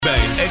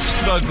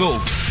Extra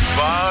Gold.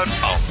 Waar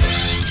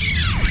anders?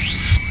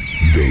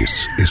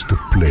 This is the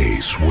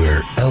place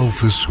where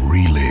Elvis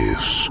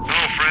relives.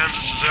 Hello, friends.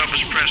 This is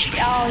Elvis Presley.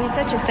 Oh, he's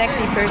such a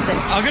sexy person.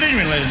 Oh, good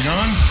evening, ladies and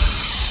gentlemen.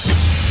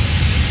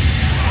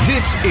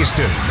 Dit is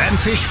de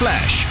Memphis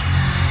Flash.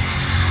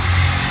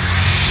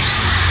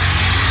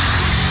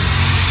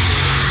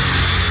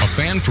 A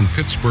fan from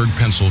Pittsburgh,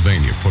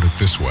 Pennsylvania put it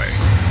this way.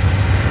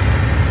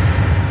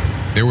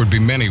 There would be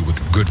many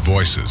with good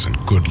voices and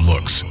good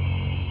looks,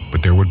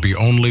 but there would be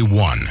only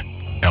one,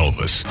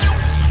 Elvis.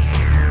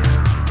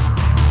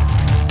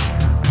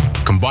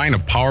 Combine a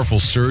powerful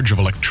surge of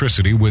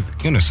electricity with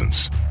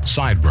innocence,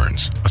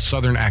 sideburns, a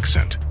southern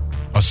accent,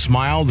 a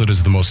smile that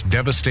is the most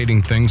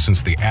devastating thing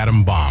since the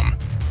atom bomb,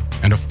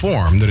 and a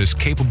form that is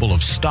capable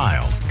of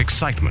style,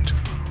 excitement,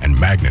 and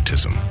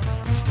magnetism.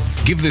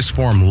 Give this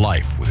form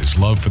life with his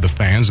love for the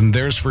fans and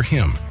theirs for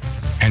him,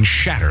 and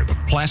shatter the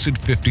placid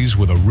 50s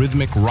with a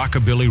rhythmic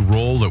rockabilly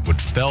roll that would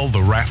fell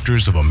the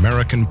rafters of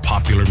American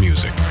popular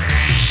music.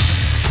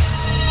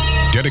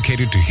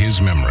 Dedicated to his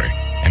memory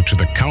and to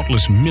the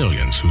countless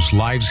millions whose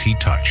lives he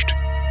touched,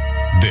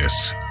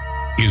 this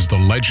is the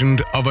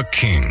legend of a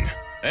king.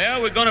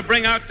 Well, we're going to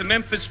bring out the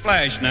Memphis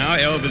Flash now,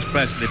 Elvis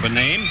Presley by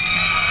name.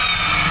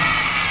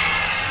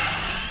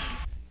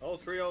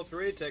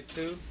 0303, take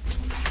 2.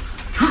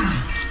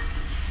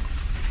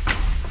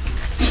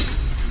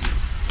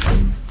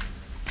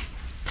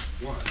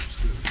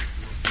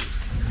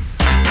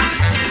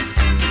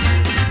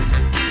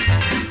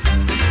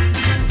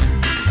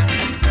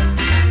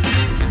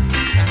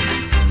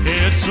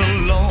 It's a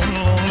long,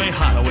 lonely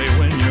highway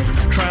when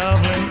you're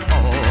traveling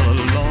all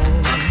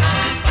alone.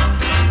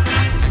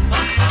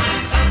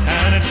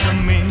 And it's a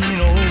mean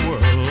old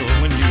world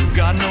when you've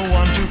got no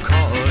one to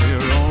call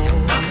your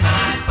own.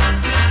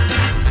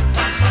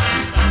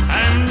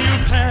 And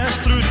you pass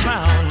through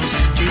towns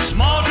too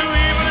small to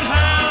even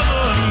have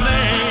a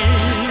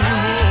name.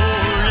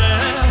 Oh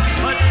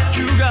yeah, but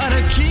you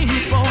gotta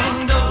keep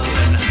on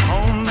going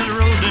on that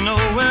road to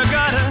nowhere.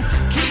 Gotta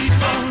keep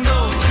on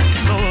going,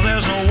 though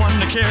there's no one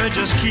to care.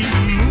 Just keep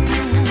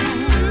moving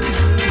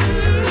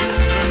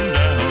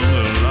down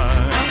the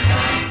line.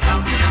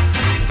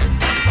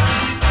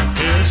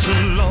 It's a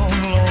long,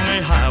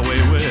 lonely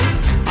highway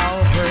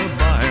without her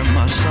by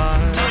my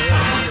side.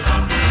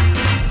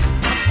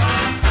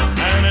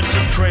 And it's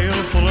a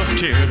trail full of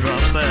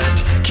teardrops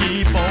that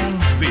keep on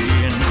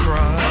being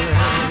cried.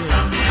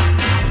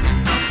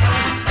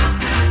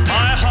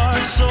 My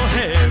heart's so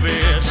heavy,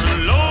 it's a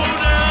low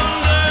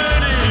down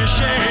dirty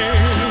shame.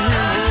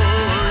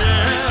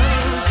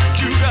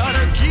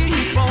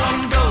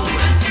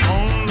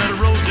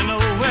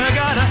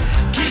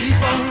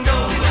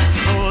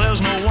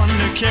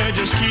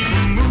 Just keep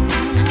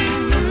moving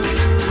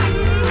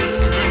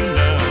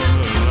down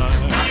the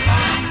line.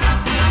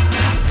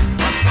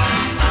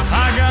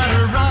 I got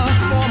a rock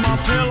for my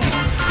pillow,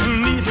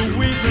 beneath a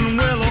weeping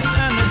willow,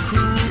 and a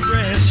cool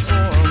grass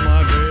for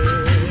my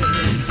bed.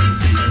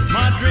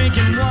 My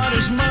drinking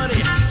water's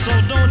muddy, so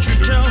don't you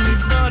tell me,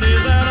 buddy,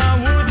 that I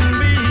wouldn't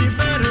be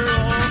better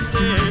off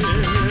dead.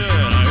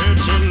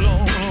 It's a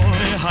long,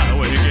 lonely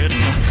highway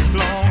getting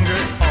longer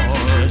all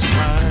the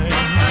time.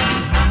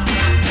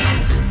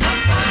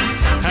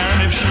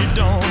 If she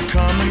don't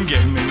come and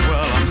get me,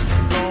 well, I'm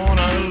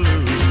gonna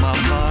lose my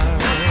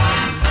mind.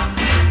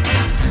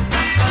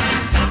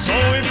 So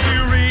if you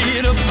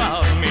read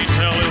about me,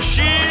 tell her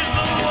she's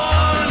the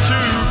one to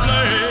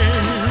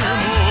blame.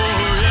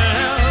 Oh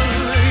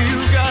yeah, you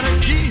gotta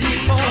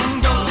keep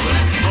on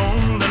going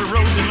on that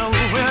road to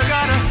nowhere.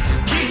 Gotta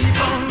keep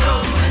on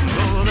going,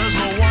 though there's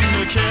no one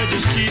to care.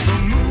 Just keep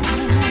moving.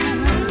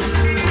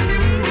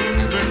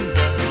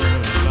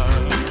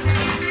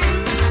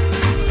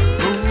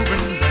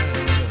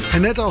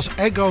 En net als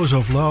Echoes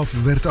of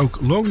Love werd ook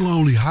Long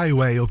Lonely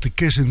Highway op de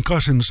Kiss &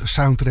 Cousins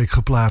soundtrack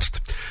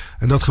geplaatst.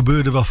 En dat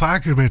gebeurde wel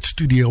vaker met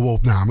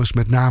studio-opnames,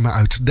 met name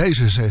uit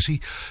deze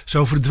sessie.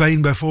 Zo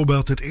verdween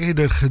bijvoorbeeld het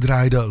eerder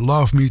gedraaide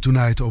Love Me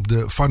Tonight op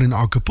de Fun in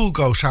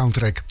Acapulco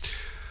soundtrack.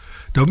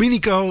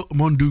 Domenico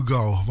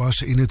Mondugo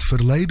was in het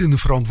verleden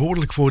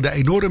verantwoordelijk voor de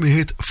enorme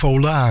hit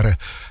Volare.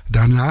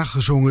 Daarna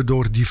gezongen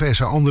door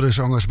diverse andere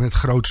zangers met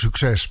groot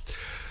succes.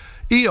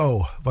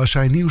 E.O. was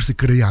zijn nieuwste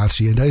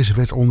creatie en deze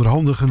werd onder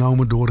handen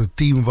genomen door het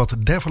team wat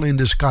Devil in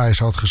the Skies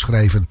had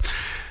geschreven.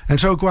 En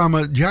zo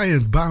kwamen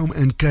Giant Baum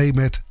en Kay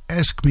met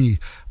Ask Me,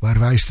 waar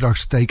wij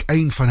straks take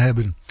 1 van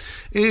hebben.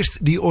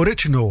 Eerst die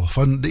original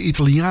van de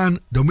Italiaan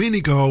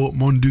Domenico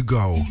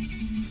Mondugo.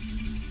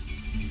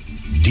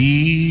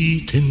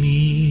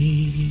 Ditemi,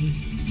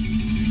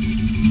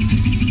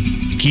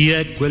 chi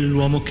è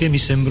quell'uomo che mi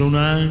sembra un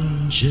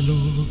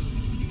angelo?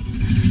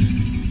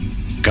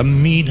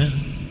 Cammina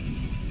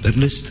per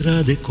le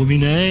strade come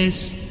in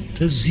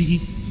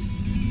estasi,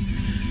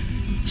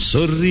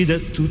 sorride a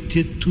tutti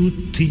e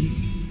tutti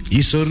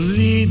gli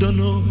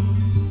sorridono.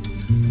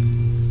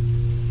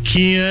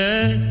 Chi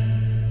è?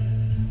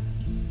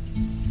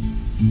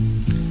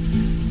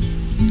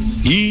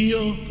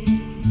 Io,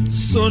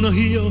 sono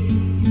io,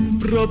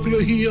 proprio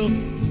io,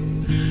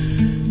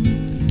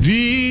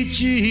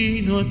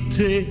 vicino a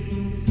te.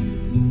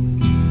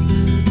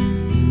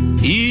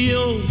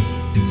 Io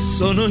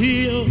sono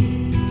io,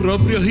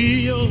 proprio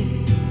io,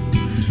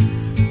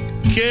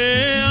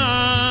 che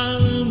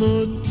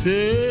amo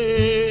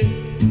te.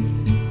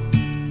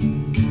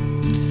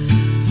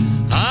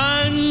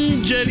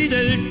 Angeli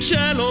del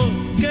cielo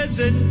che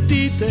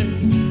sentite,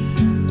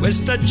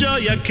 questa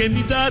gioia che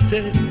mi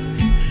date,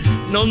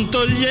 non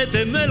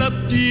toglietemela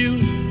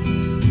più,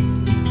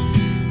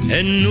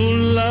 e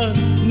nulla,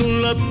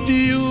 nulla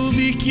più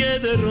vi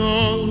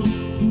chiederò.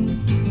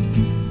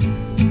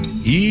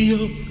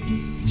 Io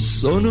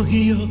sono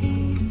io,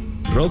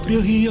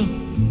 proprio io,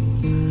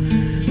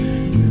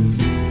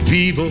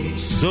 vivo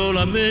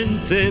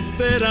solamente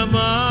per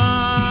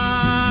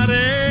amare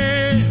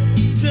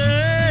te.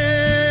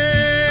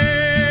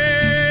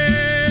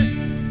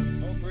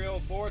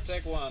 0304,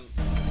 take one.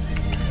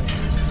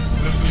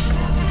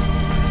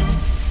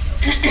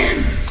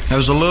 That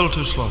was a little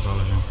too slow,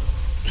 fellas.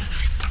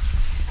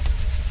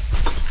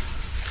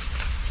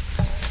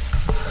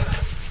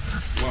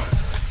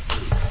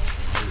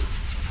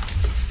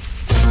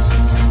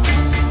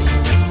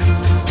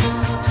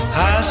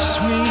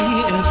 Asked me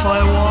if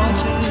I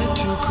wanted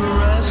to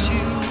caress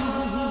you.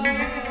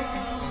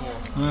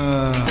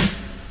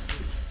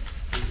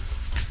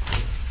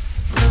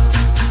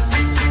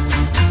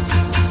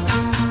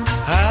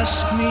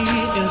 Asked me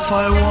if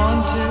I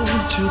wanted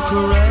to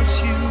caress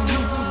you,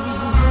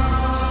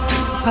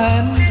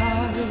 and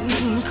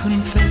I'll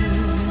confess.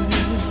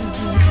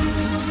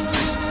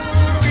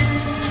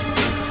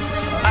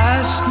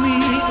 Ask me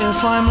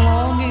if I'm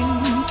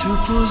longing to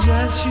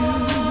possess you,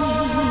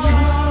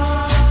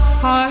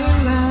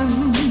 I'll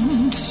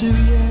answer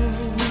yes.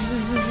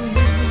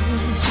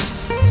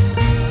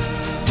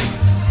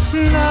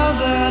 Now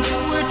that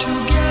we're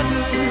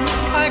together,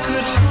 I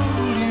could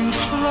hold you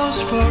close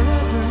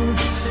forever,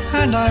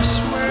 and I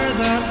swear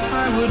that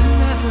I would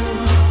never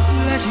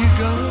let you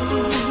go.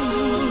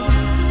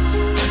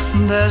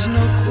 There's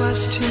no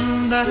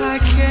question that I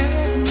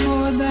care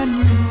more than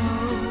you know.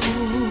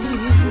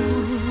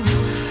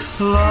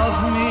 Love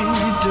me,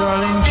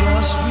 darling,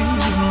 just be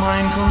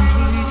mine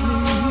completely.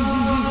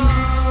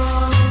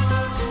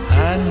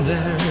 And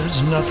there's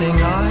nothing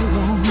I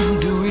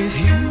won't do if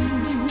you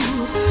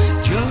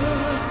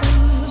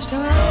just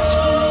ask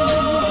me.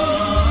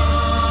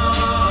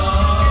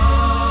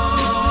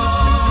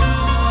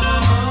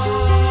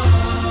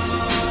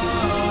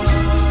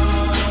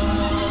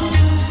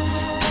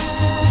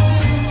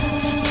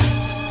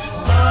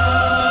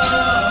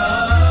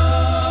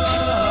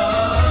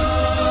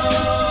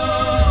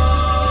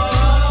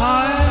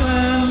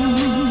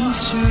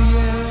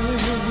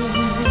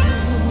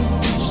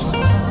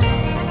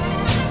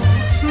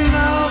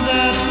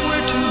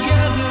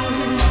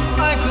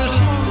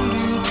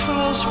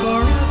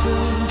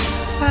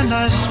 And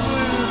I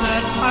swear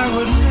that I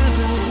would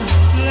never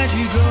let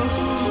you go.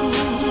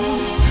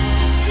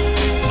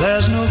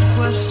 There's no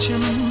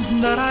question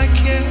that I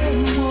care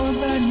more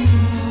than you.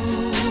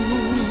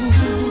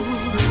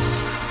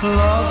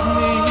 Love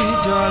me,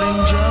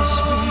 darling,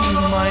 just be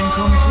mine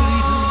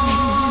completely.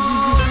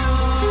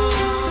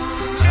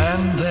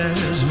 And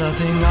there's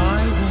nothing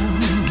I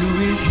won't do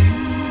if you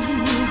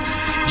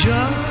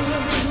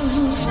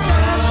just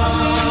ask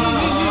me.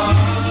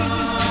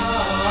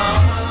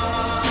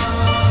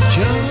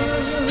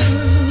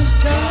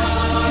 Just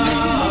ask me.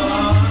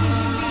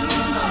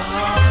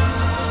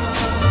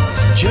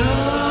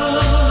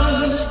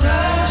 Just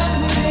ask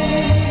me.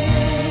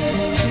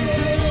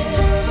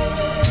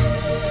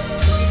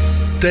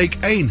 Take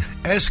 1,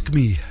 Ask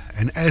Me.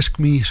 En Ask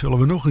Me zullen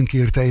we nog een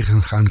keer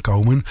tegen gaan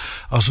komen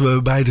als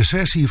we bij de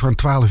sessie van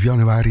 12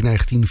 januari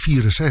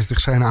 1964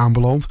 zijn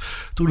aanbeland.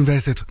 Toen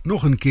werd het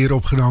nog een keer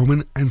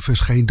opgenomen en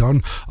verscheen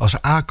dan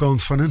als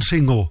A-kant van een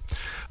single.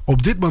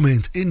 Op dit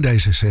moment in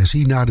deze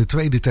sessie, na de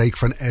tweede take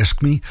van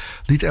Ask Me,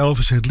 liet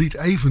Elvis het lied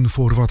even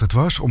voor wat het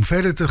was om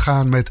verder te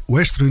gaan met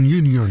Western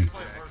Union.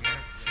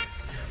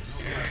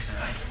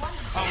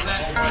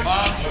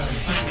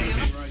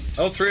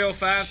 Oh,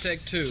 305, take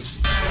two.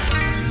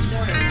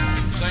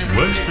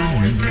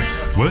 Western Union,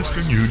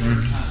 Western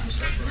Union.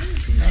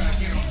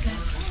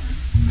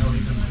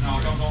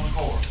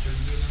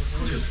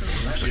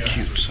 That's a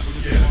cute song.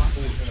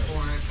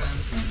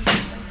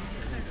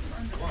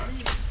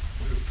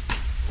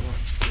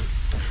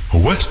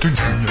 Western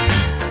Union.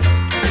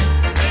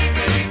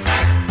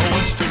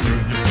 Western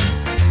Union.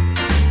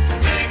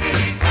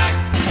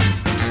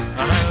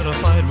 I had a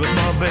fight with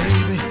my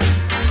baby.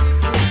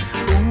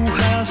 Ooh,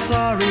 how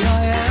sorry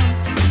I am.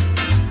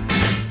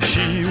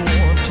 She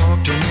won't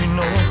talk to me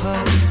no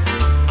how.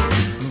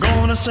 I'm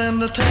gonna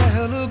send a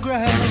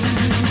telegram.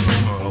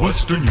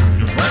 Western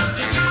Union.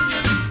 Western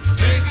Union.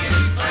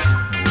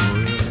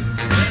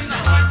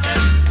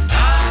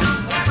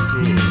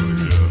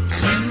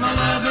 Send my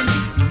loving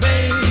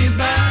baby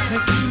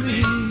back to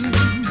me.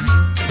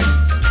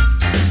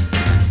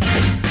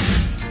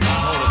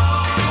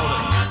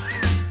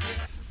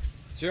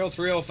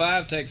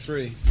 0305, take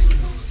three.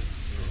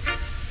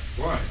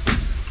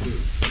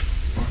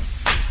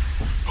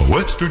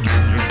 Western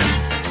Union.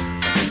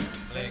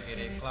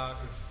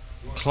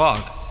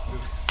 Clock.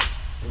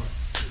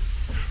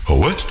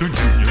 Western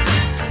Union.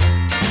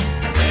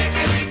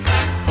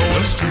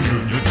 Western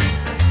Union.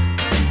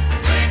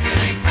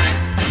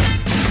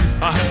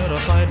 I had a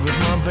fight with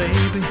my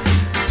baby.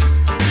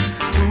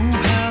 Ooh,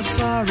 how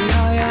sorry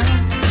I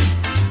am.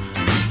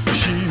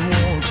 She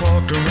won't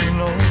talk to me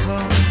no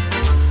how.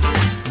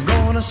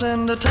 Gonna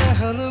send a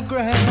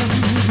telegram.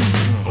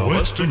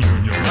 Western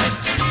Union.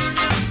 Western Union.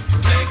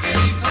 Make it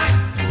clap.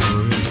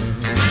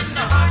 When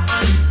the heart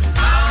runs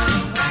out.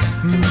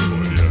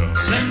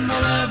 Send my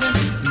loving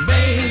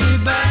baby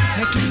back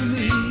to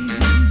me.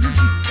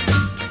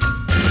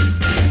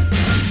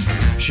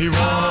 She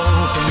won't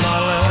open my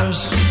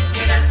letters.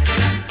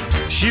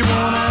 She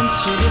won't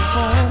answer the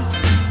phone.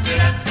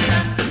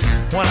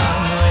 When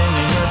I'm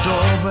ringing the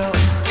doorbell,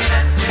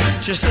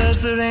 she says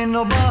there ain't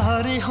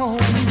nobody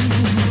home.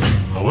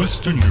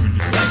 Western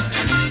Union.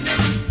 Western Union.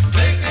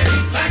 Make it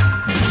clap.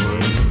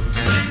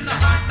 When the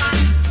heart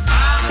runs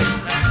out.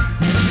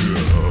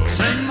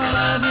 Send my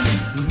loving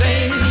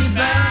baby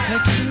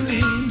back to me.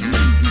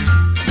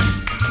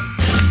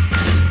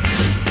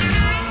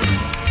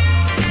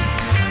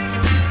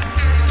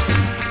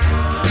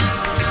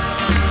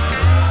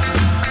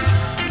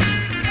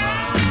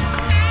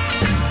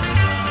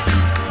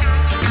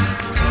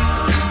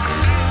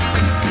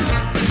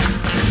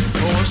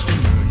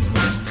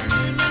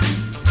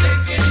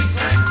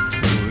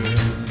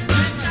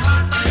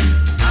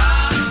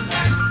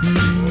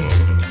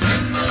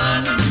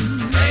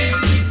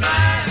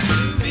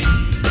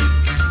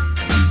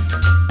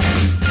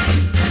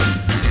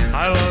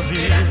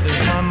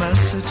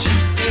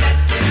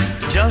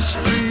 Just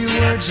 3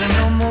 words and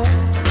no more.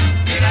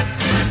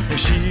 If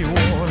she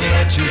won't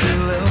let you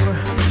deliver,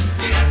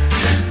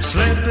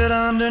 slip it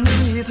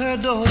underneath her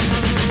door.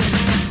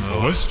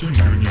 Western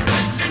Union.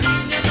 Western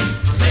Union,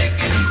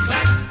 make it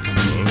clap.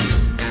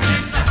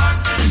 When the heart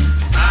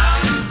runs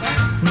out.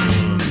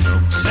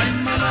 Send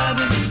my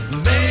loving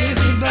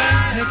baby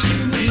back to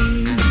me.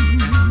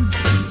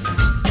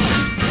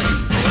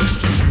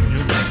 Western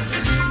Union.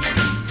 Western Union,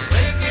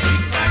 make it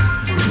clap.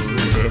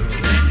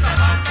 When the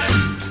heart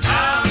runs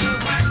out.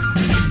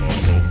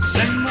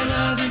 Send my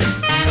loving.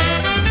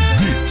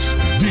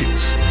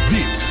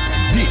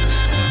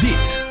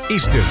 Dit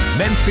is de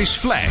Memphis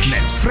Flash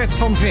met Fred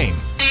van Veen.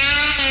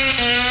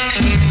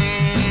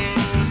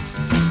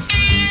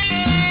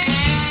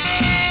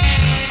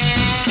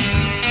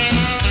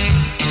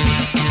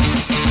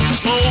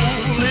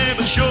 Slowly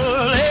but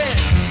surely,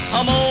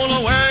 I'm gonna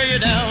wear you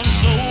down.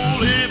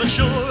 Slowly but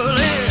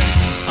surely,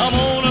 I'm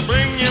gonna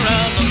bring you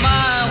round to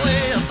my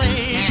way of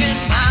thinking,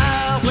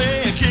 my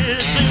way of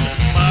kissing,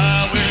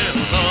 my way of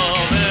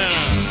loving.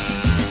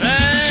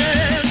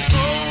 And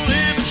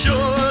slowly but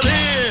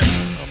surely,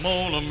 I'm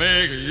gonna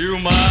make you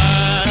mine.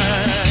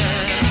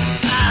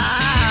 I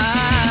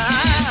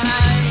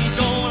ain't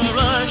gonna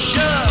rush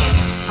you,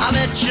 I'll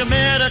let you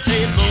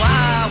meditate, though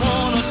I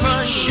wanna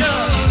crush you.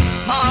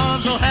 My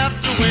arms will have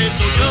to wait,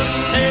 so just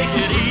take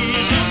it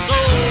easy, so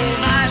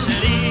nice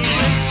and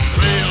easy,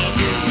 real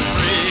good and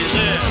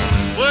crazy.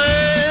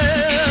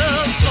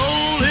 Well,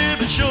 slowly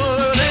but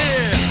surely,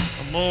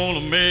 I'm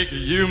gonna make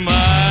you mine.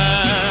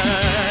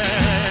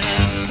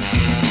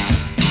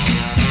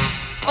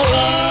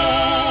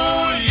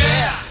 Oh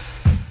yeah,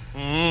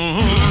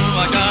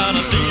 I got a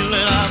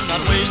feeling I'm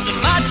not wasting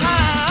my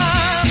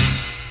time.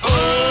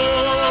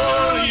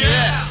 Oh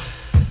yeah,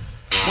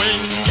 when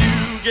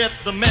you get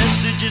the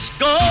message, it's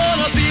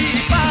gonna be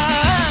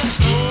fine.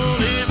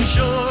 Slowly but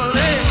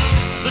surely,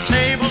 the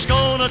table's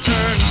gonna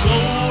turn.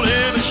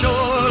 Slowly but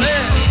surely,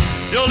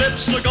 your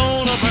lips are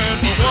gonna burn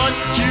for what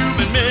you've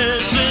been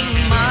missing.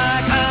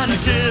 My kind of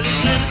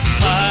kissing,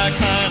 my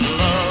kind of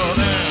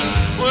loving.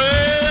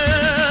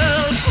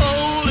 Well,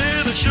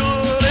 slowly but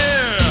surely,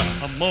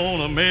 I'm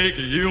gonna make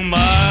you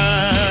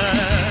mine.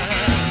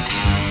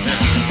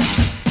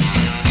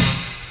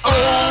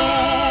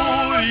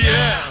 Oh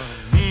yeah,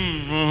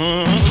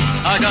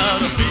 I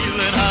got a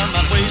feeling I'm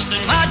not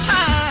wasting my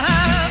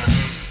time.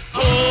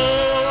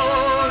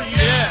 Oh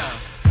yeah,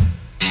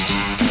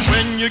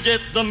 when you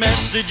get the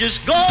message, it's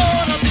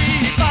gonna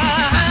be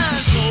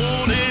fine.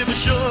 Slowly but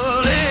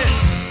surely,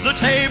 the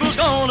table's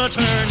gonna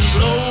turn.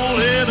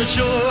 Slowly but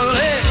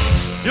surely,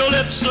 your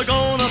lips are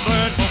gonna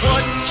burn for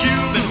what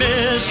you've been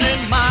missing.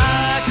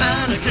 My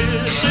kind of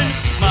kissing,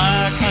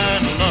 my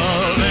kind of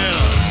loving.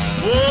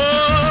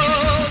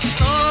 Oh,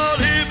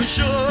 slowly but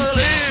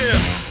surely,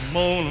 I'm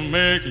gonna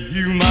make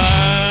you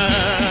mine.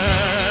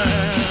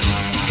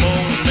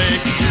 Gonna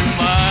make you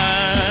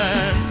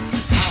mine.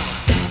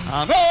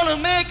 I'm gonna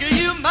make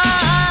you mine.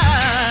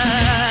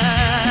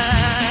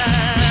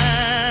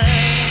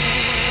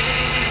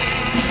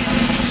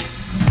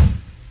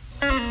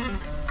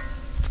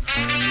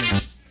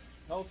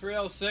 Oh,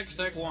 306,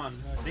 take 1.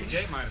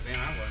 DJ might have been, I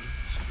wasn't.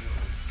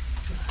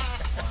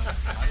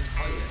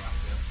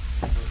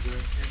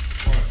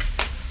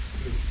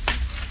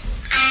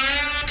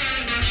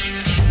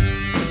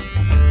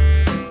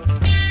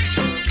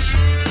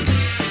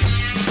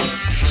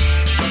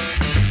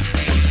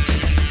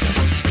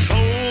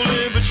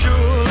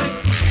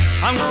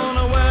 I'm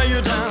gonna wear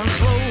you down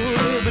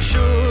slowly but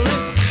surely.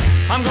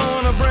 I'm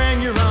gonna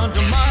bring you round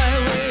to my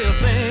way of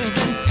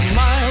thinking,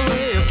 my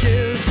way of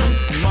kissing,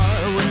 my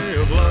way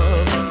of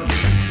loving.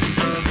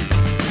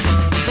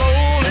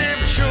 Slowly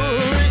but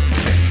surely,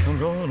 I'm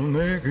gonna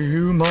make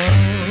you mine.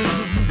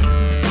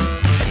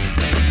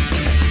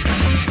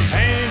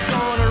 Ain't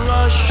gonna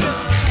rush you,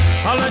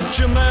 I'll let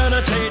you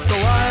meditate,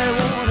 though I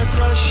wanna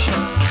crush you.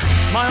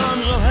 My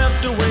arms will have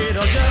to wait,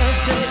 I'll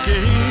just take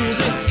it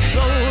easy,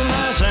 so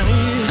nice and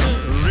easy,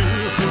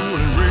 real cool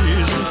and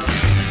breezy.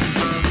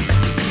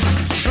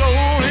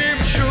 Slowly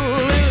but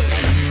surely,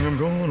 I'm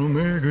gonna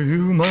make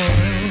you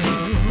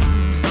mine.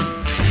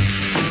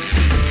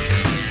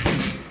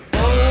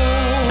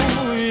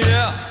 Oh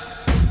yeah,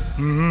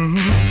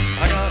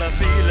 I got a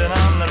feeling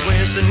I'm not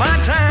wasting my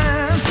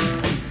time.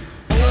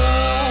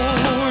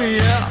 Oh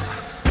yeah,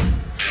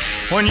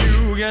 when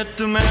you get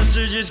the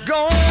message, it's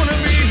gonna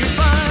be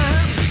fine.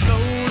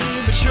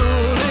 Slowly but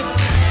surely,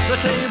 the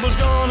table's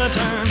gonna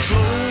turn.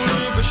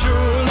 Slowly but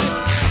surely,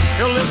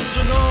 your lips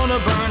are gonna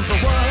burn for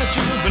what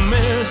you've been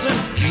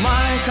missing.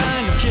 My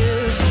kind of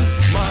kissing,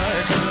 my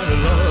kind of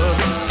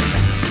loving.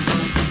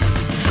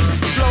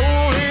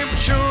 Slowly but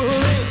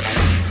surely,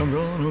 I'm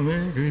gonna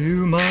make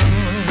you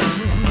mine.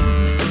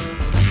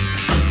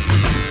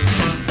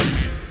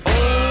 Oh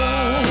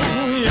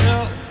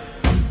yeah,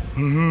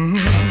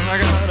 I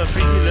got a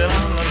feeling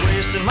I'm not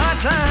wasting my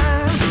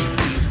time.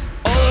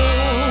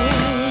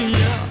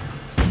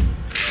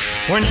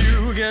 When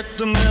you get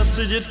the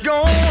message, it's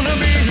gonna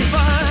be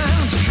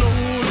fine.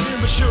 Slowly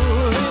but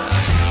surely,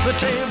 the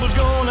table's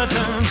gonna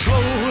turn.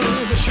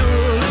 Slowly but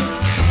surely,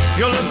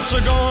 your lips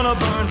are gonna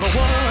burn for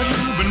what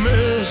you've been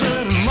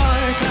missing.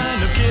 My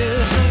kind of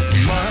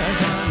kissing, my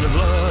kind of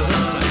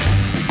love.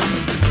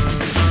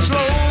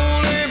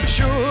 Slowly but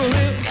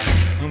surely,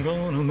 I'm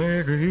gonna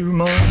make you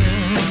mine.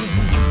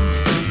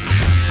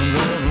 I'm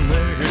gonna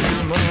make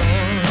you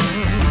mine.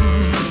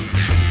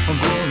 I'm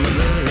gonna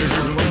make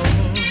you mine.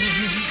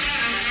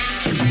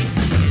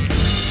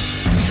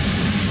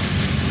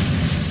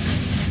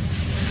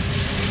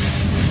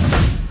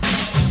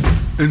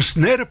 Een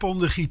snare-op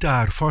de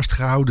gitaar,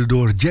 vastgehouden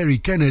door Jerry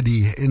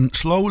Kennedy in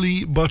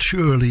Slowly But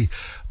Surely,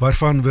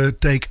 waarvan we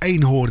take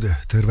 1 hoorden,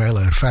 terwijl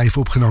er 5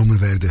 opgenomen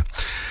werden.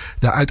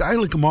 De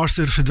uiteindelijke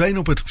master verdween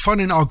op het Fun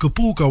in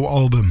Acapulco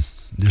album.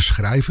 De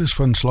schrijvers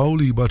van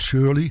Slowly But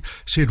Surely,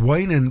 Sid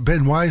Wayne en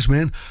Ben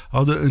Wiseman,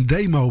 hadden een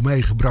demo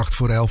meegebracht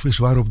voor Elvis,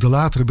 waarop de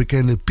latere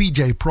bekende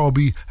PJ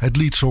Proby het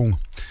lied zong.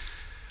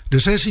 De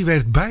sessie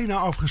werd bijna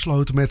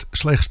afgesloten met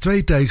slechts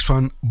 2 takes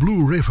van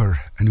Blue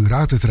River. En u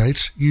raadt het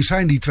reeds, hier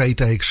zijn die 2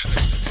 takes.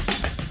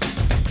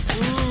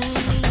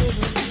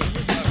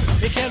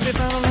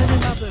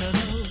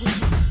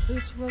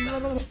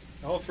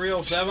 Oh,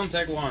 307,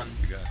 take 1.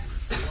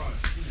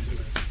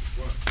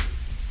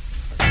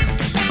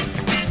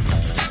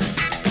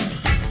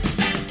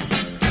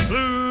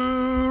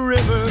 Blue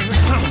River.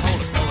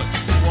 Hold it.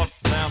 Walk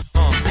down.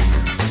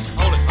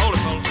 Hold it.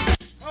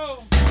 Oh.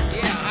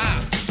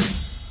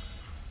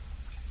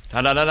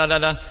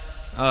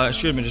 Da.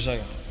 Excuse me just a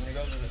second.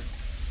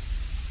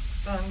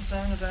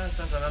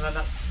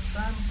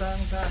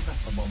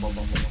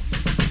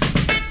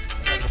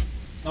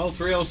 Oh,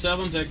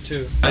 307, take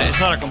 2. It's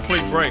not a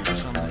complete break or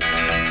something.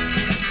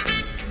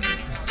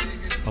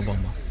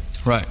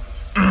 Right.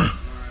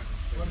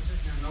 What is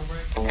this now? No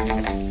break?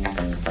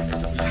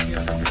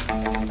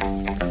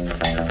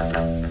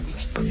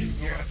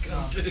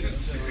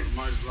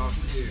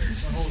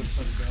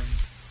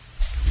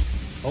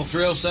 Oh,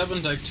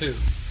 307, take 2.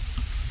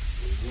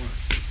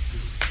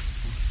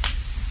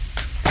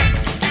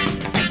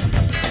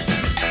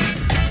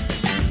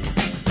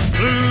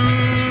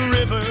 Blue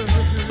River,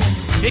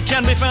 it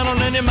can be found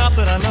on any map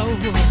that I know,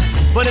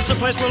 but it's a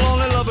place where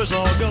lonely lovers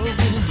all go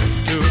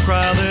to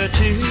cry their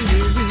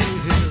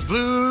tears.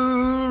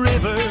 Blue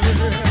River,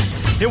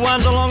 it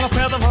winds along a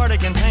path of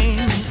heartache and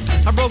pain.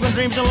 I've broken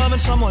dreams of loving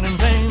someone in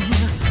vain,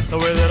 the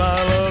way that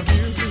I loved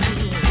you,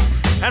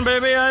 and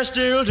baby I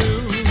still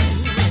do.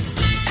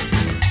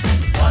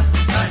 One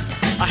night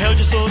I held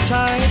you so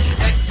tight,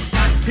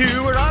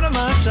 you were out of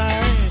my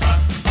sight.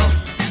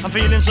 I'm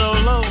feeling so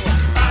low,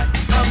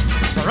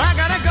 but I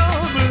gotta go,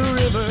 Blue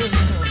River,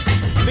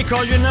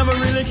 because you never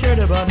really cared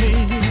about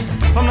me.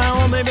 From now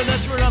on, baby,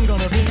 that's where I'm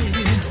gonna be,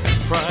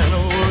 crying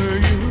over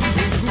you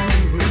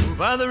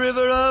by the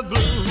river of blue.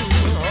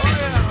 Oh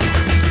yeah.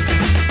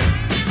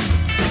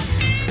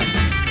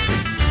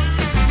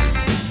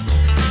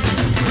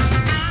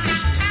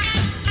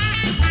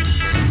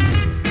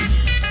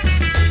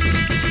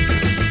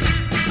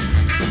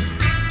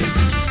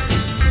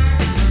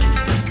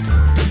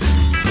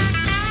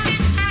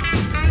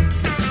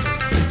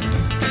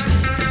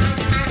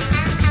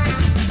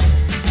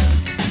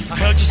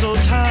 So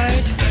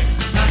tight,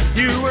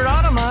 you were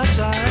out of my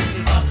sight.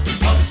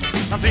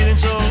 I'm feeling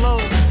so low,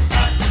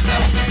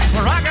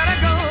 where I gotta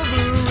go,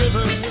 Blue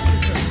River,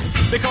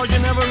 because you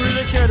never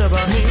really cared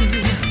about me.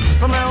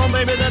 From now on,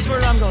 baby, that's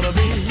where I'm gonna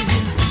be,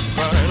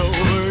 crying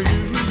over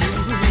you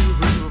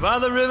by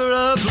the river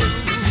of blue.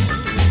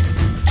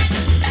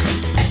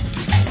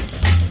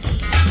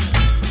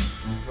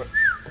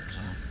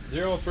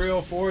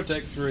 0304,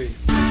 take 3.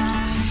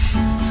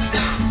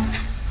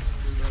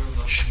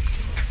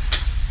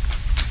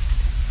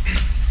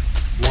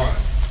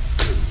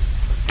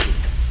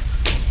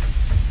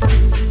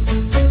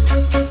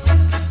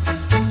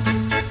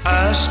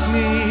 Ask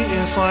me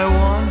if I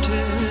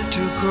wanted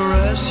to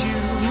caress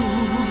you,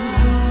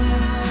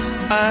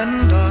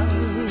 and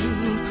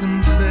I'll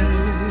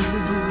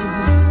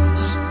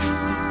confess.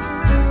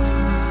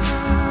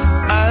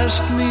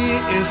 Ask me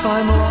if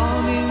I'm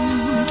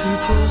longing to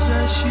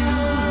possess you,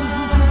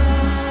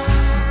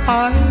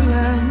 I'll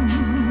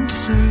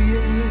answer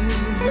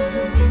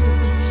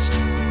yes.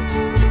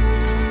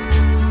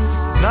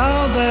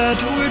 Now that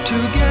we're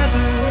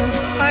together,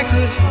 I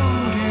could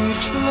hold you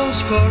close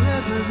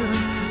forever,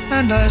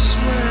 and I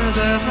swear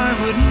that I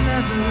would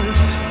never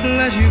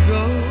let you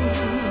go.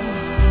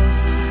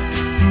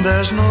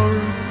 There's no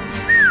room.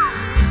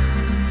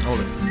 Hold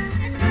it.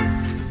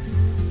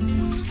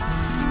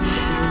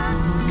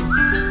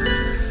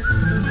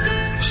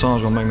 The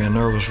song's gonna make me a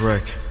nervous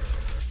wreck.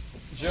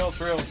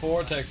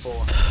 0304, take 4.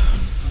 1,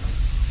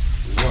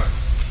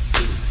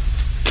 2.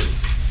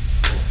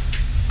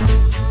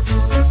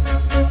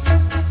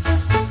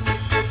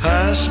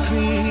 Ask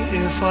me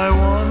if I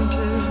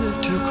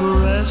wanted to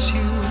caress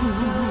you,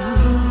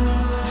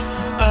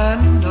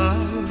 and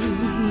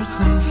I'll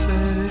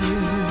confess.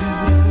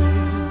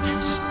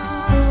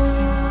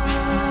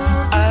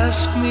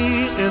 Ask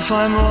me if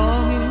I'm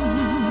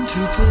longing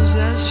to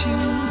possess you,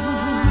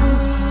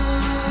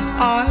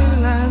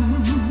 I'll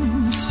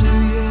answer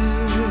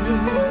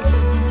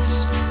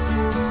yes.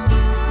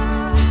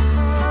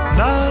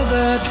 Now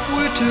that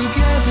we're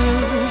together,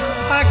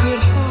 I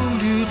could hold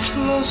you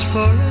close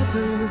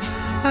forever,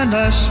 and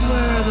I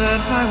swear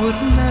that I would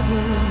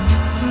never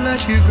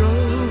let you go.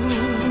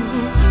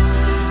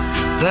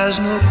 There's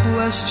no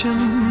question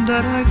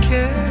that I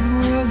care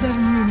more than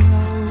you know.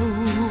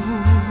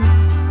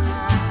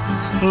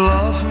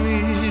 Love me,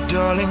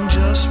 darling,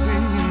 just be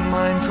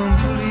mine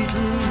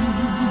completely,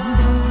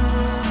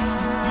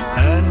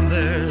 and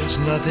there's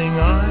nothing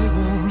I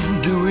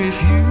won't do if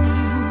you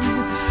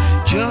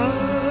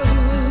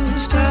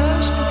just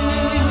ask me.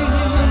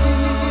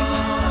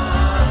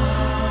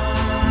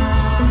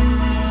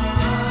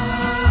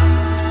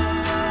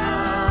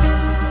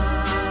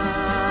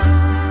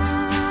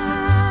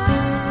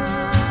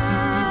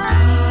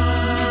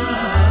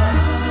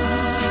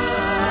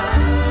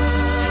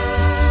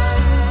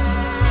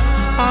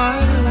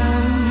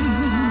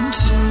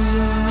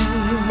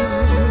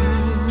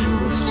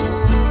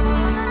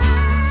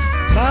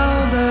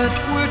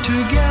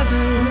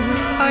 Together,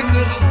 I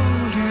could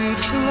hold you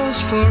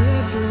close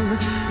forever,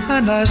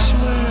 and I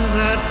swear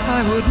that I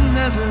would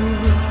never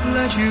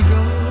let you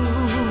go.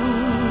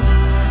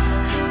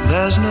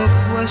 There's no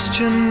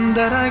question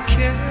that I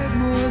care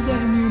more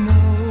than you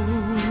know.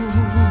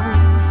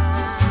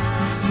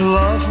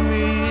 Love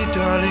me,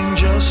 darling,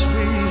 just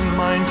be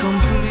mine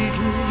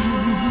completely,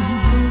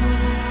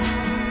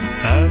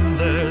 and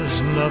there's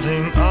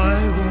nothing I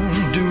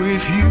won't do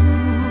if you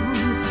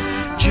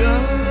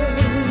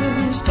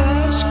just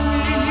ask me.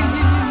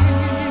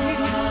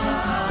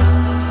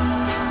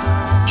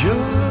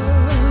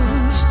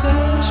 Just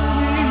ask me.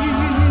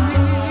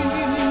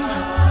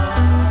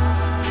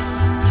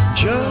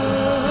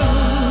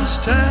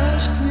 Just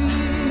ask me.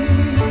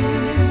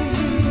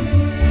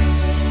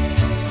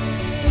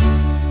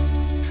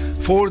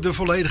 Voor de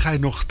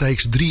volledigheid nog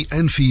takes 3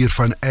 en 4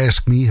 van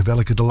Ask Me,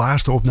 welke de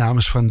laatste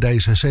opnames van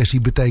deze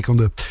sessie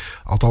betekenden.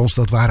 Althans,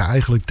 dat waren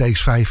eigenlijk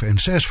takes 5 en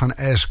 6 van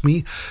Ask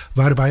Me,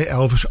 waarbij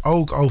Elvis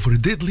ook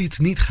over dit lied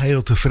niet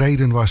geheel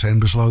tevreden was en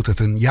besloot het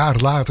een jaar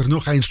later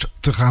nog eens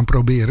te gaan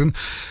proberen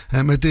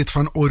met dit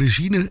van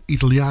origine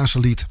Italiaanse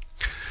lied.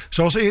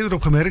 Zoals eerder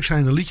opgemerkt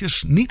zijn de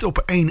liedjes niet op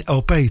 1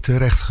 LP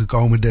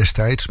terechtgekomen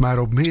destijds, maar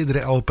op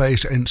meerdere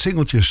LP's en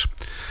singeltjes.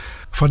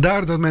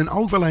 Vandaar dat men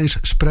ook wel eens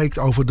spreekt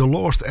over The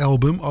Lost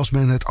Album als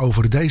men het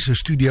over deze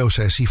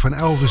studiosessie van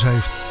Elvis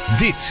heeft.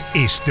 Dit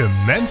is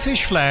de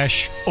Memphis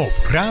Flash op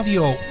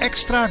Radio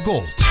Extra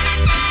Gold.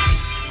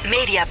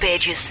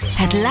 Mediapages,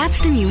 het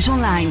laatste nieuws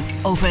online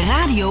over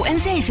radio- en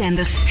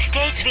zeezenders.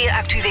 Steeds weer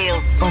actueel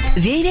op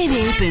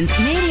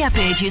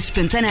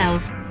www.mediapages.nl.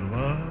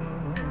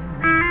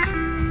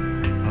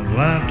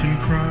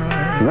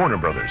 Warner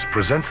Brothers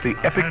presents the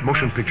epic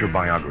motion picture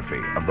biography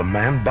of the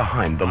man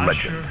behind the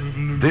legend.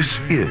 This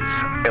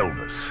is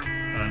Elvis.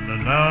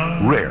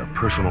 Rare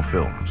personal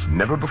films,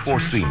 never before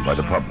seen by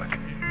the public.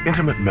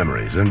 Intimate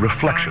memories and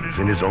reflections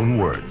in his own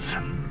words.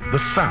 The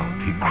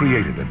sound he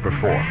created and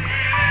performed.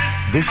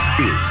 This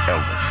is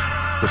Elvis.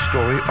 The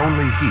story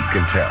only he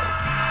can tell.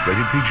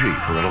 Rated PG,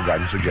 parental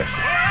guidance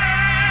suggested.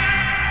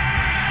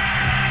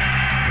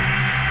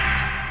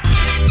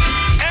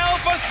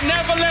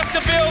 Never left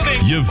the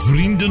building. Je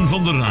vrienden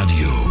van de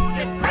radio.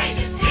 The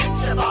greatest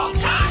hits of all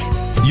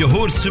time. Je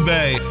hoort ze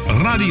bij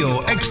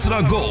Radio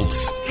Extra Gold.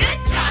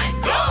 Good time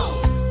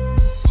gold.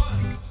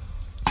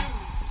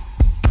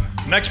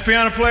 Next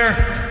piano player.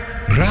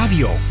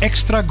 Radio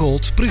Extra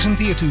Gold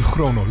presenteert u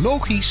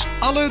chronologisch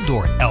alle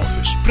door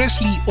Elvis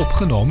Presley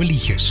opgenomen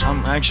liedjes.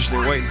 I'm anxiously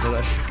waiting for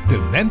this. De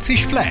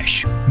Memphis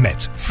Flash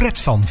met Fred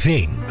van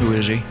Veen. Who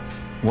is he?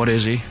 What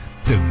is he?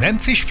 De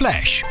Memphis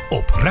Flash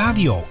op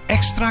Radio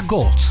Extra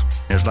Gold.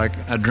 It's like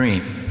a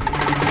dream.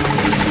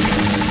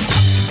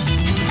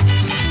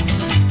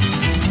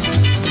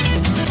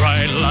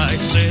 Bright light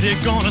city,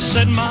 gonna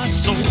set my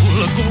soul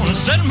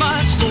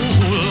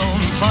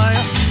on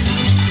fire.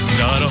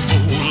 Got a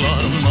whole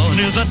lot of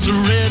money that's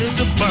ready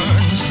to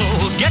burn, so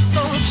get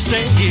those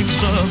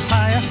stakes up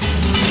higher.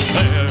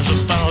 There's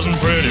 1,000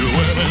 pretty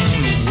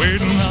women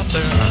waiting out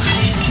there.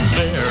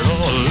 They're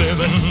all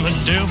living the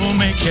devil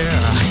may care,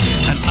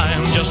 and I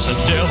am just a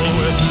devil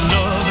with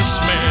love to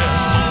spare.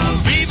 So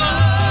viva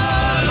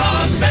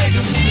Las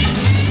Vegas,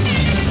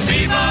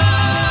 viva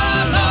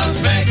Las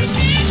Vegas,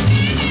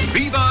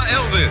 Viva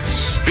Elvis,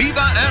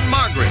 Viva and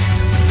Margaret.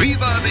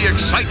 Viva the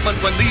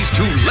excitement when these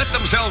two let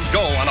themselves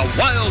go on a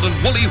wild and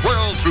woolly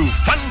whirl through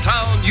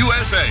Funtown,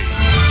 USA.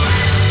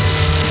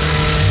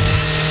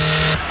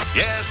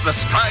 Yes, the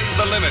sky's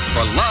the limit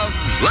for love,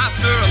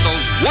 laughter, and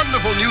those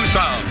wonderful new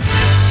sounds.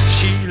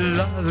 She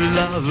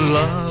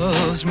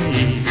loves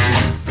me.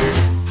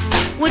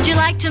 Would you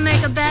like to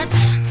make a bet?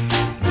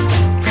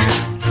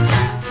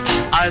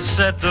 I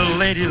said the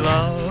lady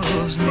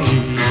loves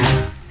me.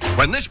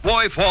 When this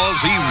boy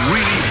falls, he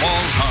really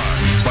falls hard.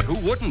 But who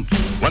wouldn't?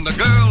 When the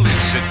girl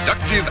is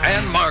seductive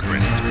Anne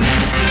Margaret.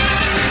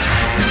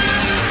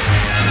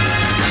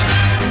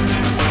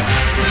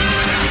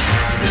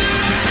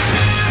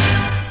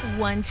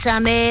 Once I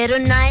met a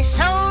nice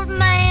old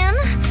man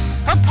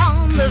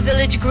upon the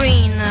village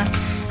green.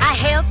 I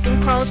helped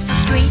him cross the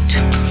street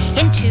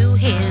into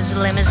his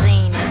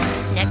limousine.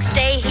 Next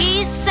day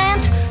he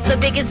sent the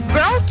biggest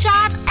brooch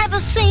I've ever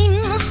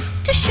seen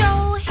to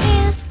show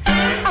his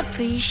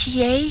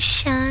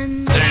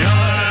appreciation. The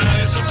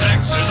eyes of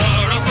Texas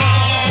are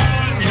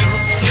upon you.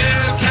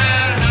 You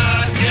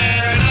cannot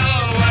get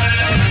away.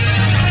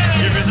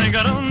 If you think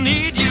I don't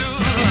need you,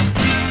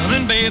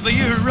 then baby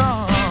you're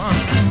wrong.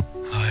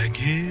 I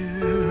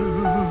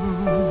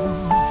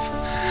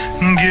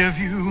give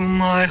you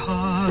my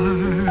heart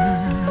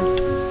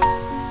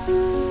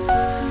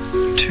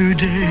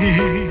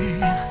today,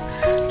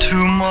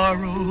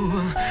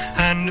 tomorrow,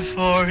 and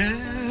forever.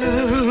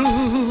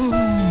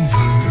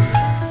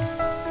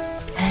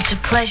 It's a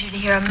pleasure to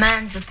hear a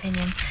man's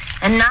opinion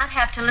and not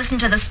have to listen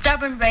to the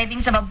stubborn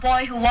ravings of a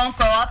boy who won't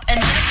grow up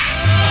and...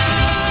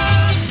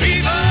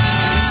 Viva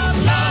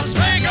Las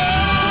Vegas!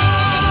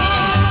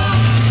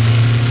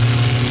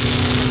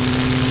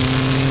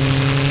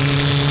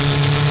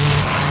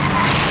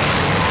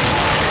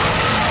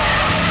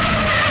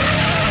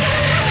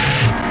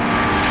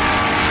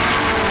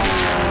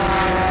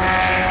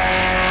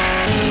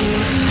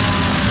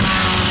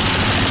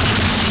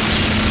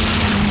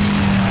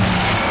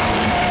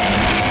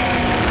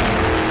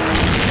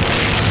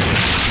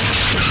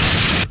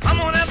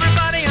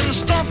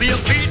 Be a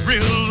beat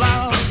real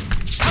loud.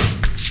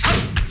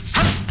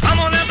 Come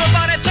on,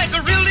 everybody, take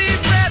a real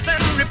deep breath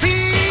and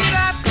repeat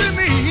after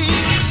me.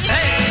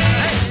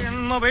 Hey, hey,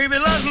 my baby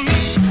loves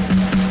me.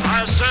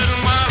 I said,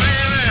 my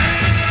baby,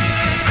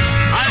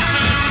 I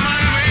said, my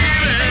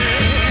baby,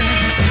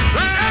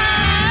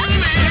 love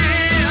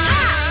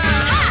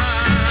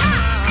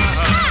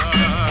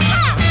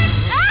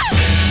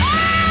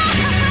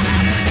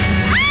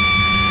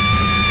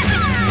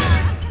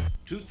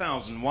me.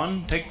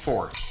 2001, take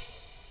 4.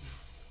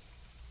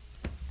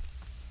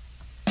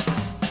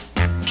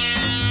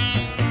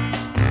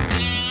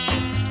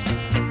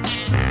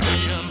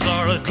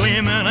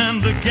 Gleaming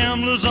and the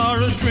gamblers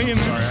are a dreaming.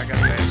 Sorry, I got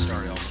a bad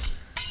start, Elvis.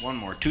 One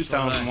more.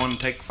 2001,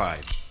 take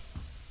 5.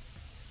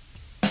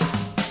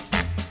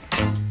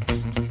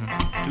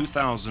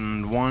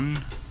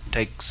 2001,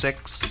 take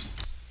 6.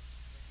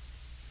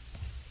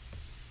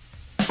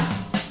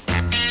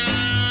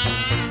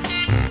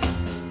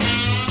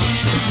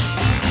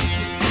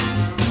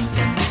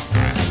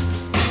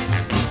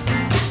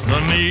 The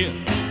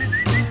knee.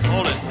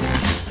 Hold it.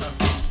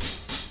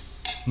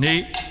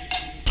 Knee.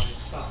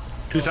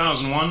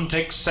 2001,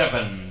 take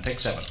 7. Take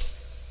 7.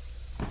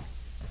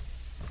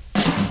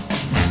 I'm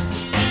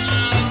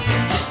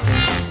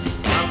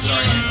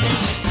sorry.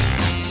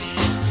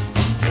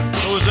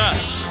 What was that?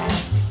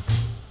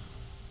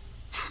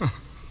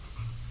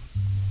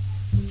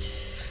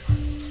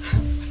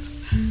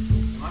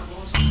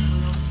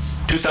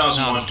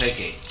 2001, take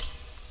 8.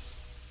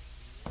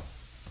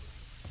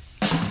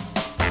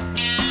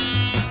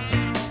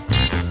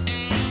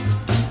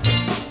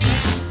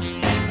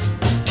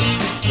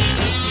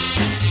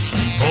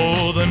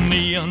 The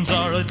neons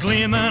are a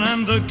gleaming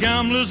and the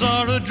gamblers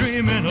are a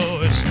dreaming.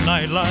 Oh, it's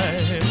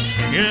nightlife,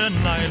 yeah,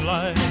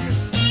 nightlife.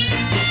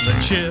 The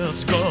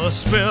chips go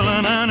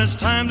spilling and it's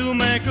time to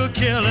make a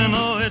killing.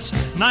 Oh, it's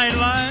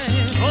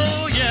nightlife,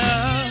 oh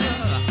yeah.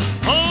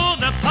 Oh,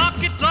 the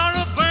pockets are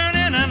a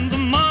burning and the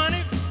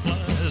money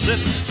flies.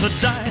 If the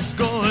dice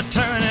go a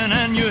turning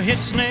and you hit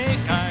snake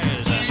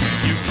eyes,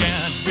 you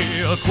can't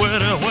be a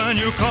quitter when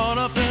you're caught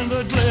up in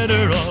the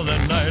glitter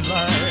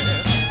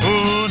nightlife.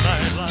 Oh,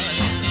 nightlife.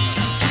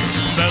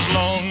 There's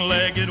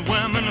long-legged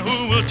women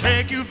who will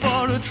take you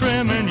for a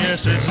trimming.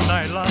 Yes, it's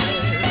nightlife.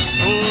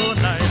 Oh,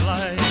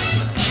 nightlife.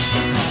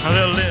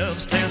 Their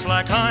lips taste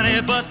like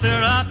honey, but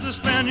they're out to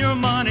spend your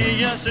money.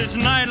 Yes, it's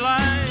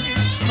nightlife.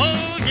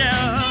 Oh,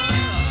 yeah.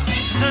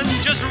 And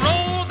just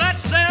roll that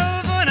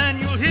 7 and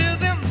you'll hear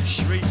them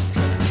shriek.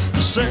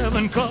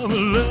 7 call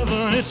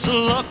 11, it's the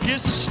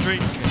luckiest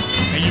streak.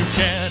 You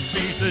can't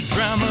beat the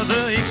drama,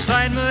 the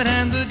excitement,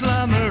 and the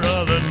glamour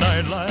of the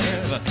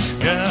nightlife.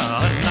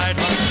 Yeah,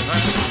 nightlife.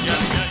 Yeah,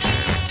 yeah, yeah.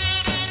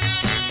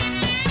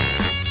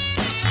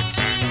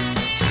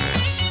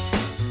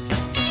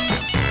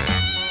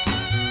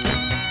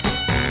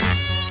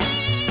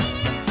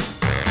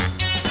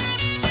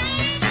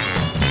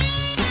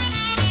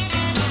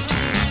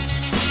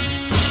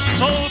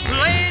 So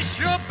place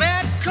your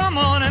bet, come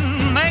on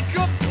and make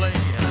your play.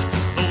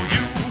 Though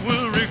you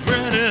will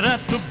regret it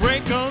at the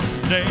break of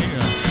day.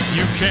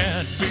 You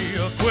can't be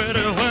a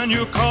quitter when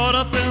you're caught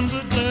up in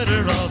the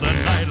glitter of the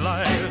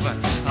nightlife.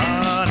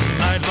 Ah,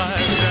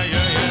 nightlife, yeah,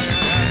 yeah, yeah,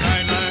 yeah.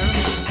 Nightlife,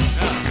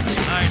 yeah,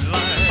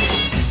 nightlife,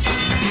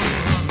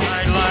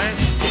 nightlife,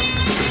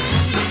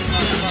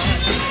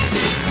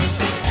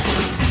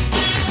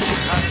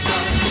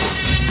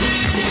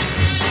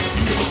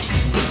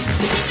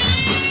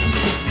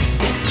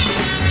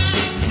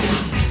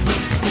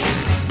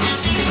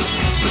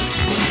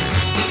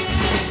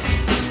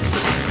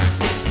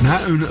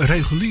 Na een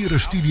reguliere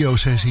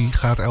studiosessie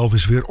gaat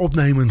Elvis weer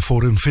opnemen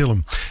voor een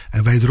film.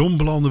 En wederom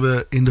belanden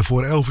we in de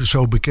voor Elvis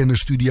zo bekende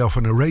studio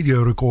van de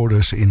Radio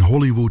Recorders in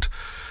Hollywood.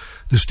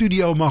 De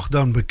studio mag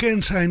dan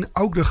bekend zijn,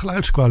 ook de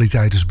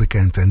geluidskwaliteit is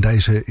bekend en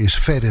deze is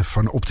verre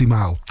van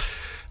optimaal.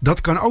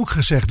 Dat kan ook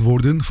gezegd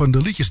worden van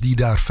de liedjes die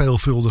daar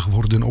veelvuldig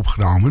worden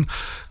opgenomen,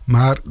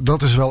 maar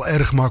dat is wel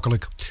erg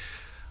makkelijk.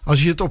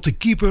 Als je het op de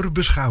keeper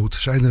beschouwt,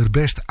 zijn er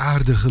best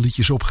aardige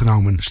liedjes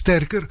opgenomen.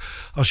 Sterker,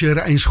 als je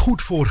er eens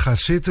goed voor gaat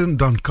zitten,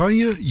 dan kan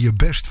je je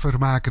best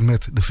vermaken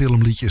met de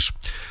filmliedjes.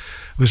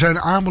 We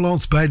zijn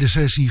aanbeland bij de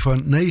sessie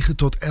van 9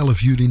 tot 11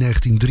 juli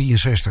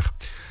 1963.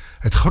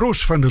 Het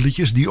gros van de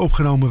liedjes die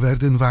opgenomen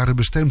werden waren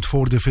bestemd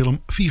voor de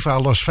film Viva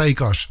Las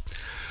Vegas.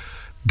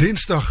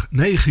 Dinsdag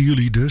 9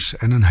 juli dus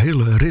en een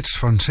hele rits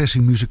van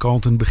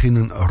sessiemuzikanten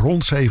beginnen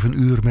rond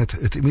 7 uur met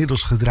het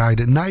inmiddels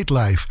gedraaide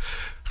Nightlife.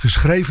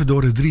 Geschreven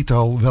door het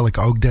drietal, welke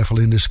ook Devil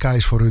in the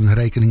Skies voor hun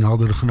rekening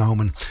hadden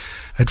genomen.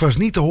 Het was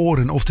niet te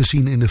horen of te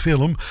zien in de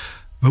film.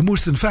 We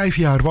moesten 5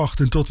 jaar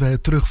wachten tot we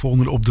het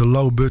terugvonden op de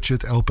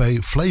low-budget LP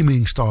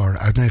Flaming Star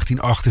uit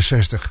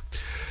 1968.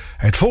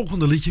 Het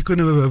volgende liedje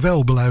kunnen we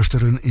wel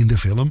beluisteren in de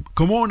film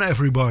Come On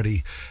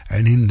Everybody.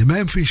 En in de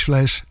Memphis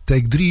Flash,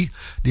 take 3,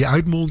 die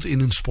uitmondt in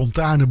een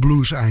spontane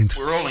blues eind.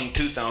 We're rolling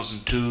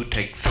 2002,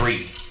 take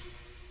 3.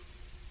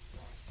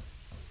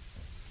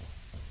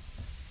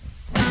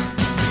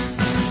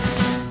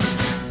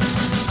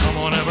 Come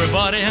on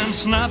everybody and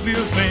snap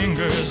your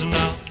fingers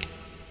now.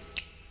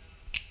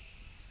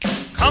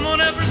 Come on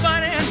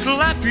everybody and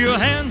clap your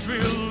hands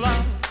real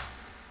loud.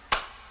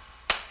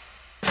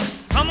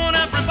 Come on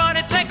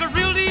everybody, take a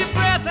real deep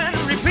breath and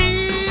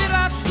repeat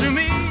after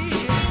me.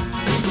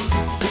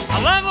 I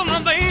love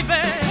my baby.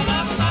 I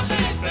love my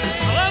baby.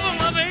 I love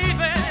my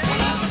baby. I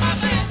love my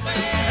baby.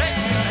 Hey,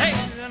 hey,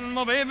 and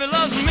my baby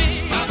loves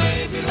me. My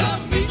baby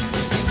loves me.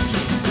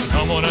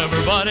 Come on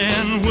everybody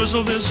and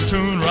whistle this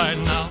tune right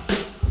now.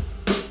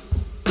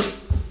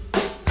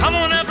 Come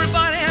on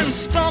everybody and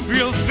stomp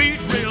your feet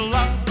real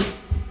loud.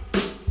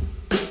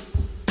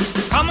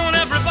 Come on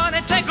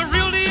everybody, take a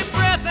real deep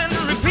breath and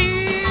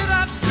repeat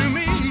after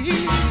me.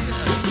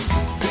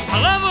 I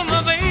love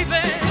my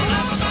baby. I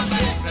love my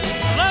baby.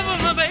 I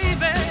love my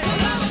baby. I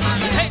love my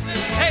baby. Hey,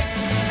 hey,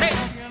 hey,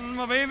 and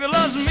my baby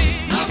loves me.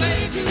 My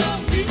baby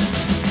loves me.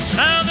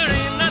 Now there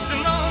ain't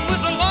nothing wrong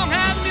with the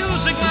long-hand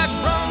music like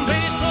Brahms,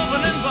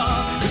 Beethoven, and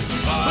Bach.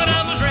 But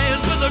I was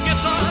raised with a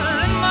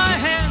guitar in my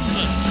hand,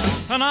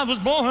 and I was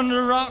born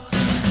to rock.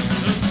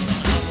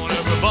 Come on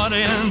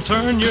everybody and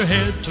turn your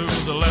head to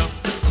the left.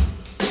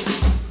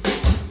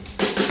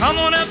 Come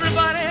on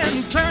everybody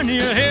and turn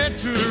your head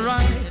to the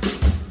right.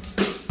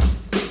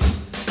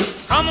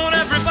 Come on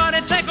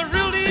everybody, take a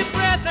real deep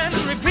breath and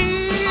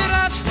repeat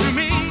after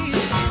me.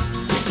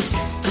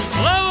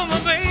 I love my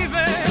baby.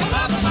 I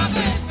love my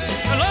baby.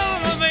 I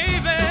love my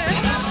baby.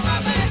 I love my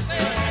baby.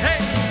 Hey,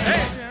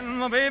 hey, and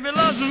my baby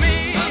loves me.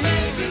 My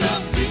baby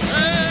loves me.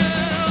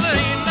 Well, there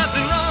ain't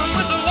nothing wrong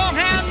with the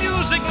long-hand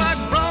music like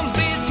Brahms,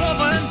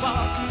 Beethoven, and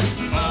Bach.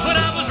 But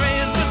I was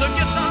raised with a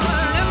guitar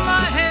in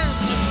my hand,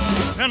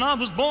 and I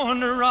was born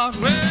to rock.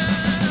 Well,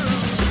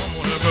 come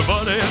on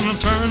everybody and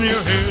turn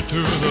your head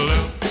to the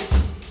left.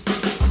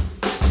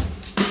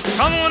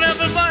 Come on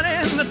everybody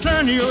and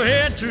turn your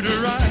head to the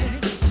right.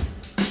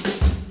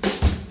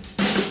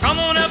 Come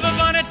on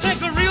everybody,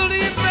 take a real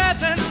deep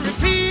breath and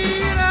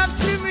repeat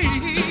after me.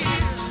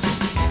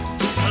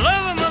 I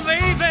love my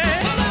baby.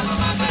 I love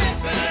my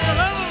baby. I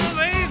love my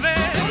baby.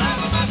 I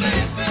love my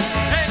baby.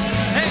 Hey,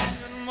 hey,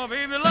 and my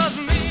baby loves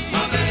me.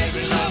 My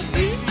baby loves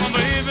me. My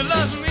baby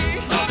loves me.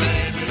 My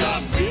baby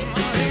loves me.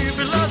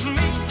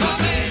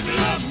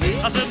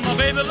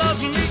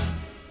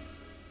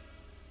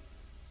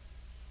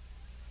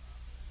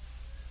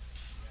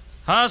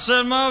 I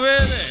said, my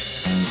baby,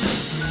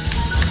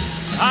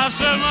 I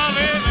said, my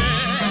baby,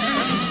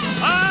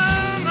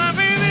 oh, my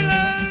baby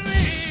loves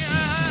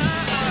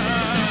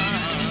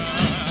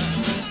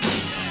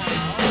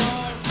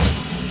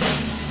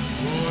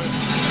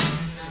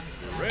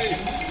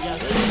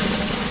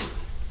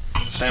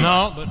me.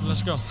 No, but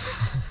let's go.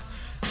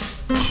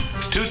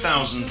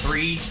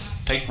 2003,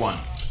 take one.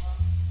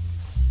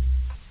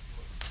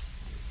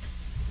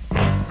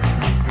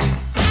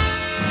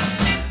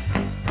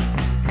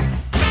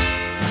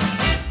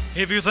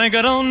 If you think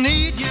I don't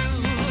need you,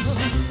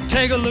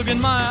 take a look in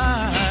my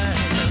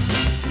eyes.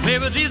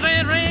 Baby, these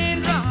ain't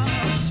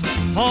raindrops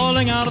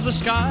falling out of the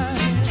sky.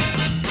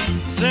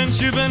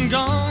 Since you've been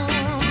gone,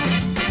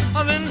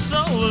 I've been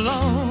so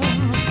alone.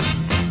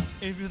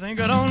 If you think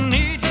I don't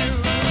need you,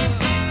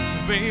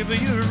 baby,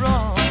 you're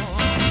wrong.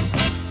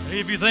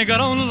 If you think I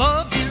don't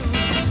love you,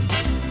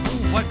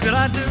 what could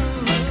I do?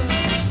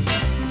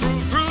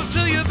 Prove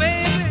to you,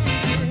 baby,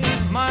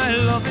 my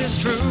love is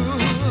true.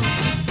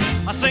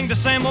 I sing the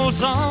same old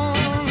song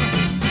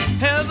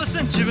ever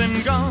since you've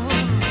been gone.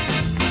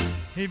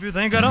 If you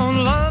think I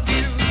don't love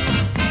you,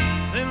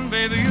 then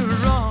baby, you're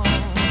wrong.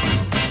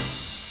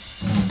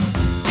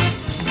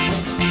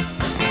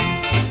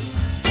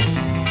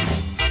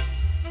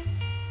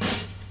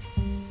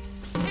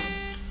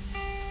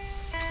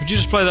 Would you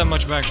just play that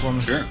much back for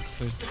me? Sure.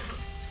 Please.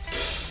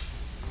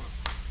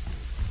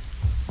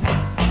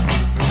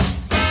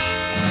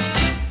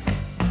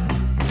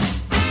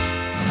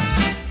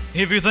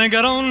 If you think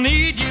I don't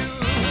need you,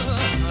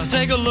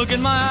 take a look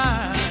in my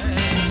eyes.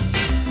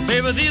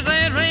 Baby, these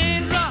ain't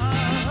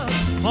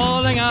raindrops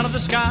falling out of the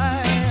sky.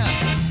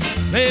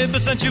 Baby,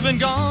 since you've been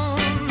gone,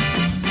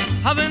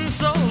 I've been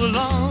so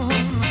alone.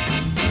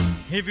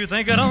 If you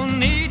think I don't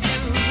need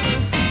you,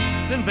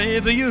 then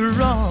baby, you're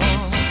wrong.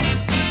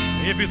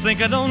 If you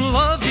think I don't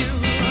love you,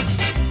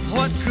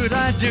 what could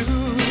I do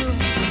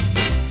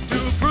to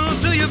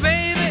prove to you,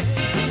 baby,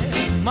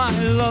 my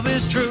love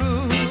is true?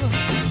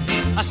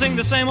 I sing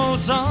the same old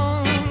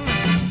song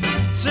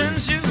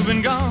since you've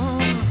been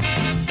gone.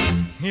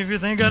 If you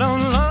think I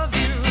don't love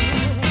you,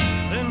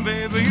 then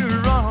baby,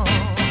 you're wrong.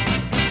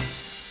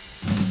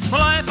 Well,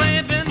 life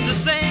ain't been the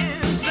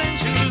same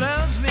since you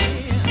left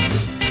me.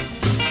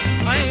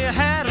 I ain't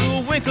had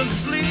a wink of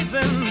sleep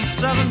in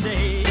 7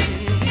 days.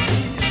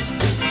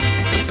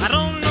 I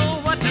don't know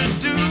what to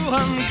do,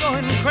 I'm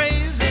going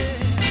crazy.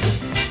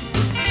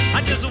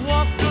 I just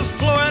walk the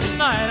floor at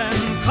night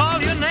and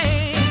call your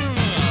name.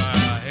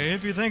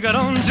 If you think I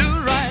don't do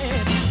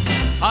right,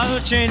 I'll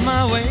change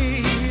my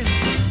ways.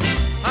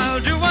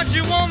 I'll do what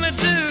you want me to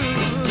do,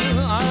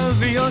 I'll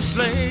be your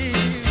slave.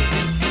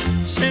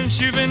 Since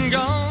you've been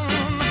gone,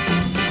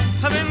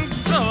 I've been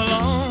so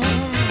alone.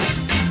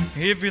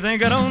 If you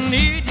think I don't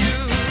need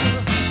you,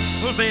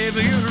 well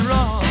baby, you're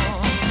wrong.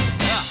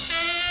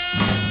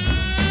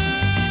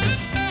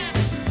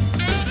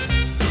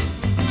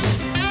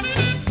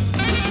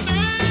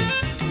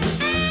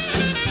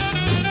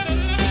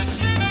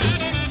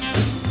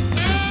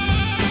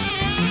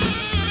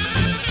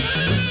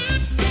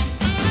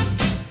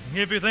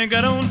 If you think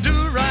I don't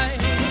do right,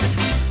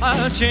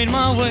 I'll change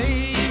my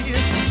ways.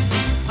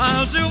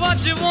 I'll do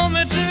what you want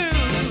me to,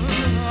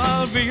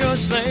 I'll be your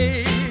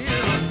slave.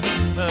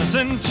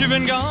 Since you've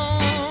been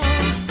gone,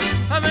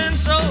 I've been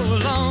so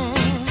alone.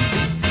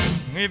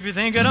 If you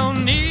think I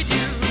don't need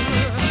you,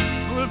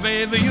 well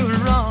baby, you're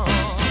wrong.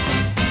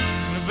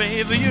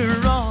 Baby, you're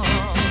wrong.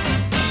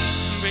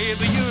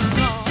 Baby, you're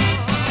wrong.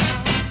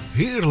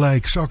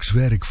 Heerlijk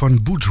saxwerk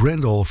van Boots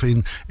Randolph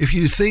in If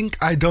You Think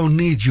I Don't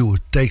Need You,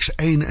 takes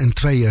 1 en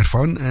 2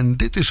 ervan. En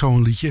dit is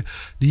zo'n liedje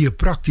die je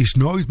praktisch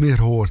nooit meer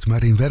hoort,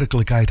 maar in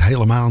werkelijkheid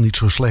helemaal niet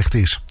zo slecht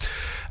is.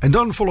 En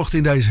dan volgt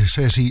in deze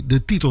sessie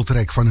de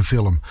titeltrack van een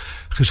film.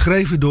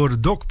 Geschreven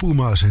door Doc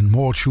Pumas en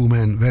Maud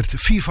Schumann werd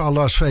Viva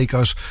Las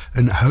Vegas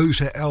een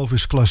heuse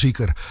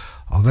Elvis-klassieker.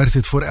 Al werd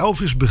het voor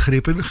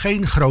Elvis-begrippen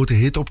geen grote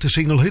hit op de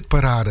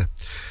single-hitparade.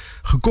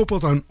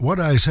 Gekoppeld aan What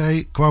I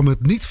Say kwam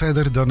het niet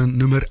verder dan een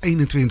nummer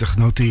 21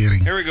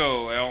 notering. Here we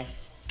go, L.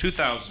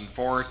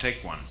 2004, take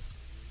one.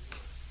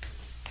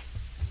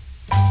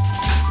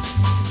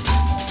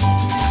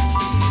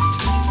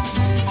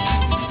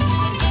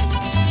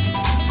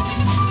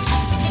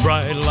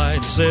 Bright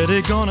light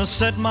city, gonna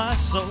set my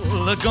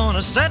soul,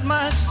 gonna set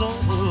my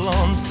soul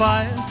on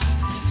fire.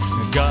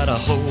 Got a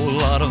whole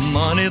lot of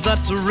money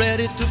that's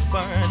ready to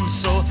burn,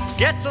 so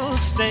get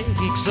those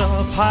stakes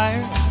up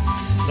higher.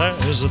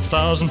 There's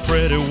 1,000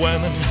 pretty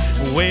women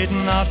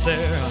waiting out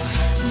there.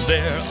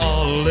 They're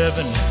all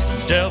living,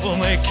 devil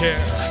may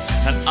care,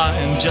 and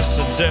I'm just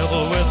a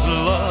devil with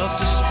love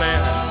to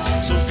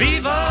spare. So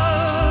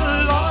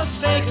viva Las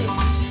Vegas,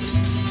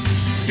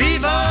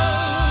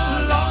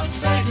 viva Las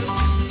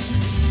Vegas.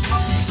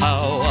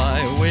 How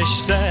I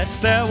wish that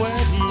there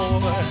were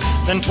more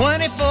than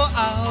 24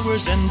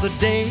 hours in the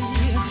day.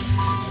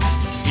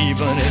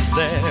 Even if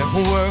there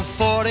were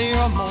 40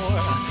 or more,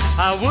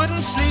 I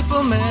wouldn't sleep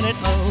a minute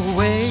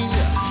away.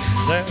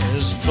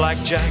 There's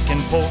blackjack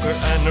and poker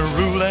and the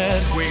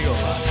roulette wheel.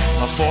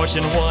 A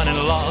fortune won and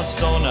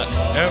lost on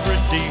every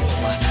deal.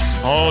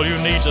 All you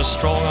need's a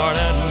strong heart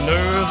and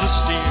nerve of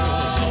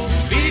steel. So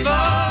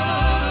viva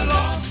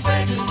Las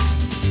Vegas,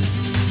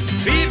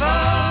 viva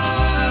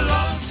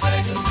Las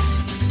Vegas,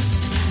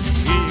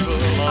 viva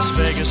Las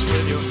Vegas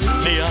with your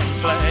neon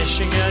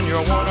flashing and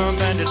your one-armed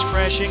bandits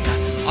crashing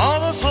all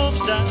those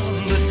hopes down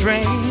the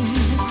drain.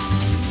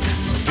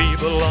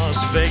 Viva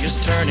Las Vegas,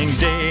 turning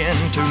day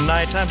into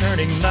nighttime,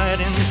 turning night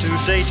into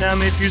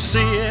daytime if you see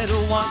it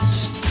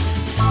once.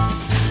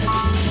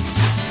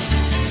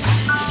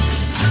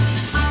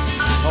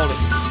 Hold it.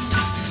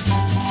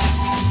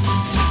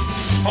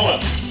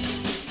 Hold it.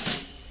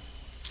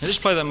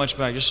 Just play that much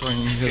back, just so I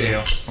can hear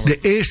it. De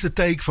eerste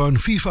take van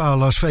Viva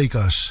Las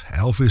Vegas.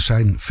 Elvis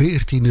zijn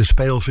 14e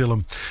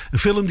speelfilm. Een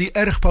film die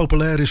erg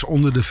populair is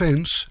onder de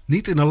fans.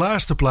 Niet in de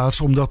laatste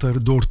plaats omdat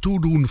er door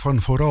toedoen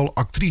van vooral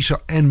actrice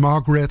Anne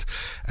Margaret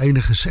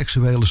enige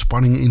seksuele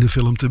spanning in de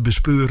film te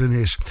bespeuren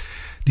is.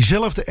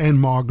 Diezelfde Anne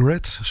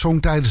Margaret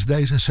zong tijdens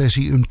deze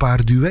sessie een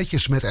paar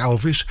duetjes met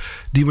Elvis,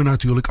 die we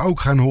natuurlijk ook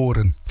gaan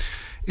horen.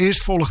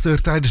 Eerst volgde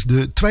er tijdens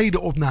de tweede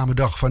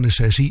opnamedag van de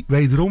sessie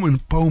wederom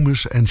een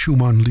Pomus en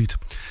Schumann lied.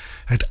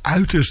 Het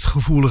uiterst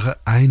gevoelige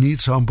I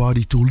Need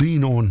Somebody to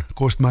Lean On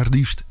kost maar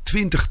liefst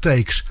 20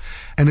 takes.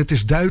 En het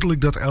is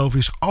duidelijk dat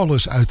Elvis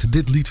alles uit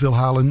dit lied wil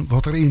halen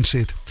wat erin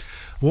zit.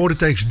 We horen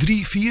takes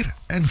 3, 4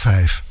 en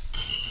 5.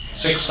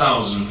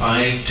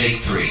 6005, take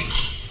 3.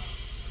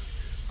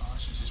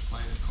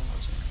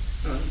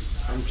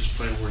 I'm just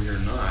playing where you're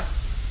not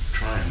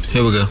trying to.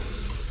 Here we go.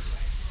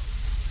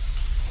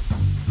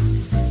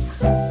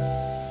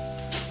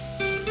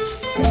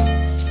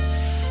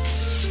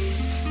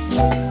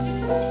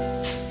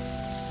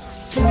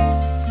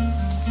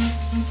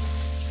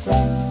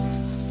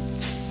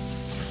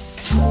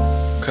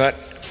 Cut.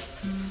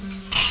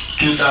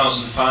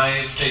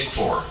 2005, take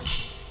 4.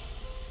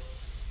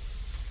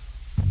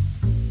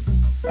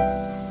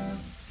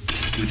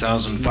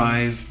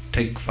 2005,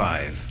 take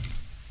 5.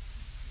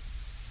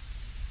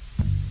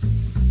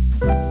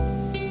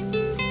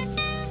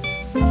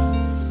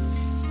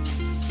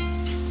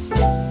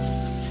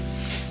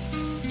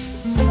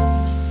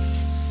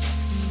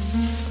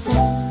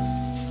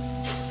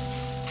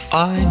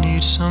 I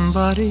need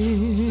somebody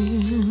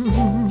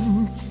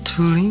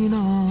to lean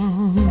on.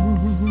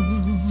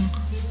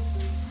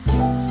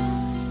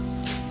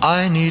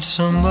 I need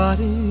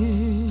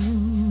somebody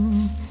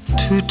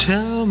to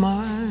tell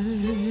my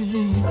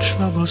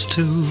troubles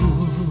to.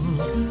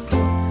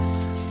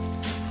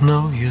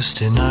 No use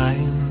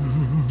denying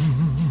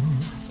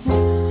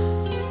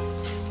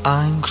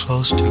I'm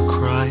close to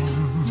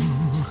crying,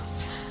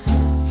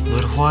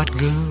 but what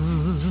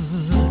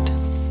good?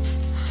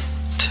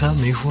 Tell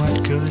me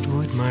what good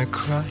would my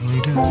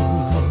crying do?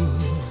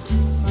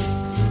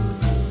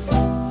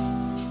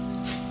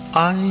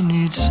 I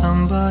need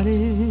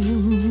somebody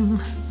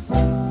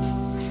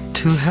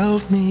to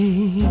help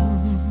me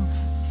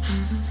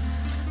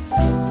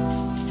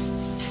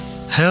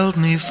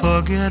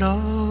forget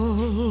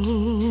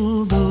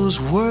all those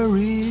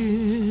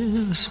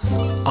worries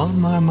on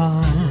my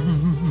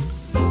mind.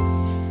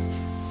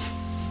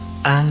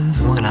 And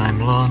when I'm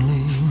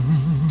lonely,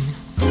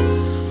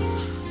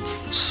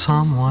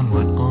 someone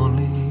would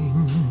only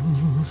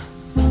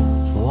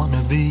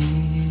wanna be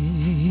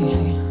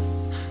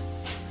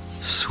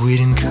sweet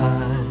and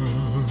kind.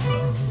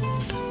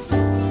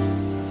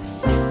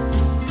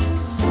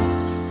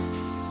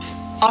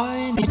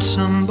 I need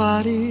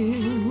somebody,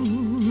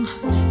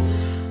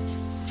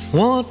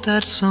 want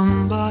that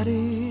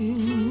somebody.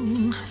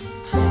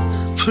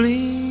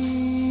 Please,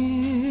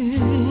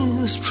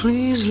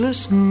 please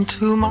listen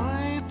to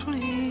my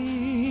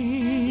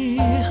plea.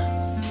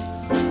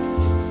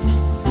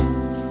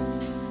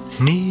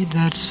 Need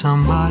that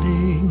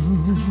somebody,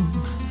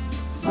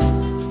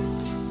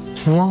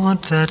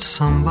 want that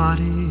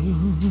somebody.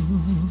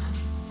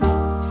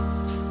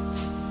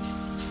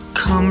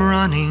 Come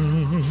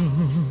running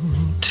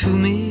to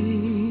me.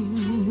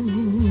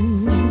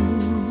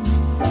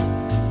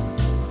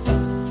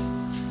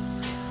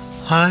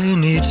 I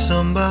need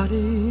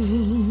somebody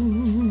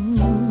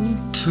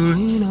to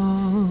lean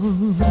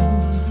on.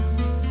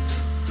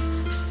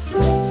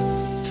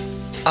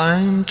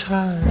 I'm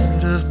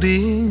tired of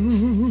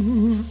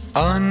being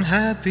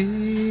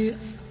unhappy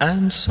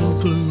and so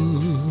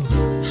blue.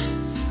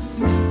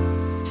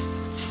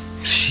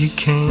 If she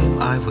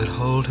came, I would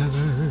hold her,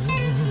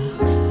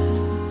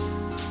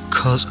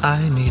 'cause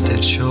I need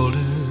that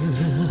shoulder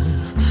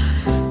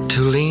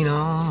to lean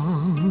on.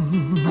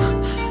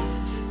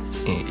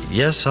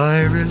 Yes,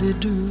 I really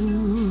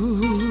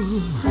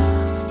do.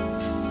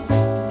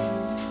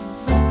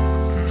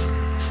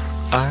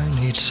 I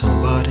need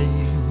somebody,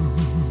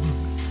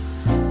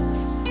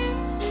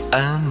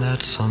 and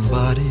that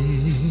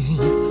somebody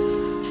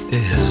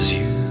is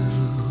you.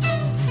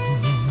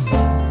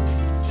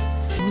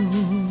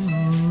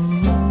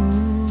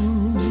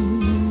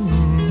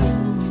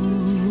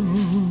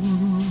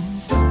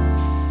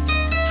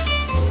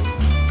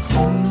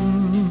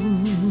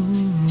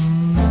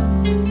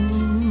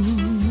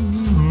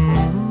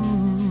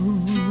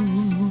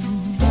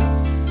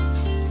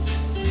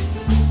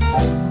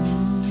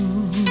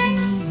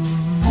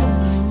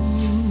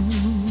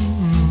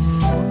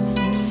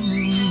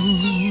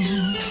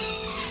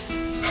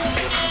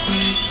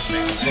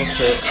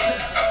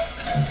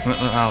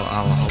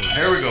 I'll hold it.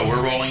 Here we go.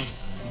 We're rolling.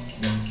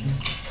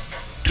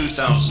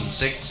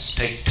 2006,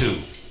 take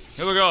 2.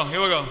 Here we go.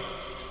 Here we go.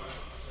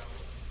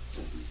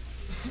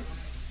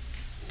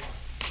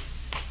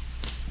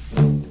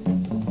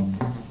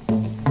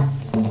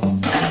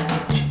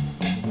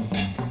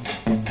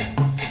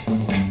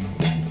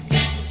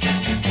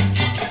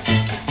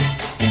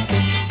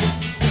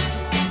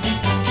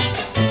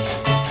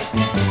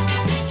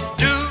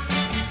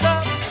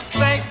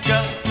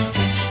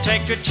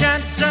 Take a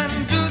chance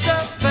and do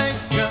the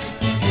Vega.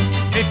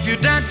 If you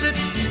dance it,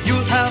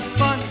 you'll have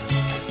fun.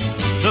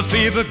 The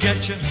fever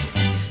gets you,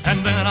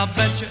 and then I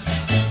bet you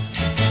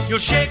you'll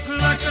shake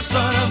like a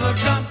son of a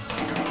gun.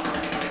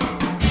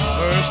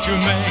 First you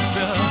make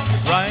the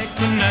right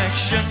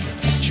connection,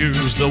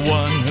 choose the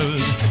one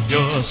who's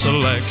your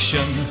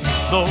selection.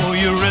 Though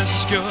you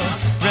risk your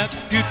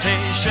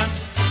reputation,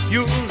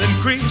 you'll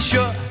increase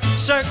your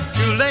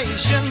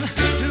circulation.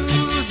 Do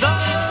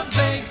the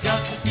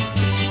Vega.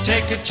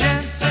 Take a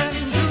chance and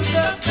do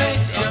the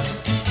Vega.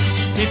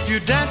 If you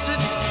dance it,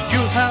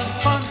 you'll have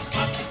fun.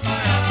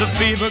 The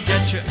fever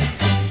gets you,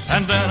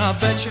 and then I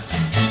bet you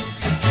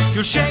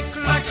you'll shake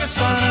like a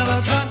son of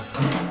a gun.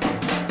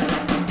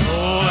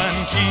 Oh,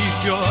 and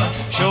keep your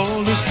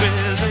shoulders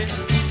busy,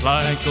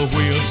 like a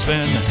wheel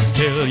spin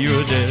till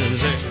you're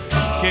dizzy.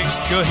 Kick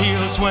your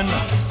heels when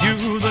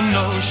you the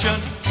notion.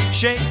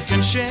 Shake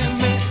and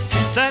shimmy,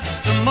 that's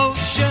the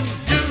motion.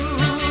 Do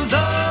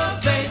the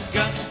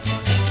Vega.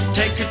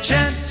 Take a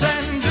chance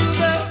and do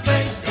the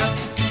Vega.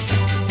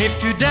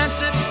 If you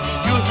dance it,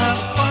 you'll have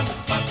fun.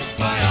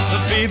 The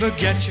fever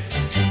gets you,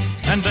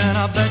 and then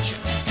I bet you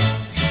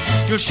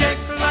you'll shake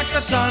like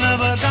a son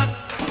of a gun.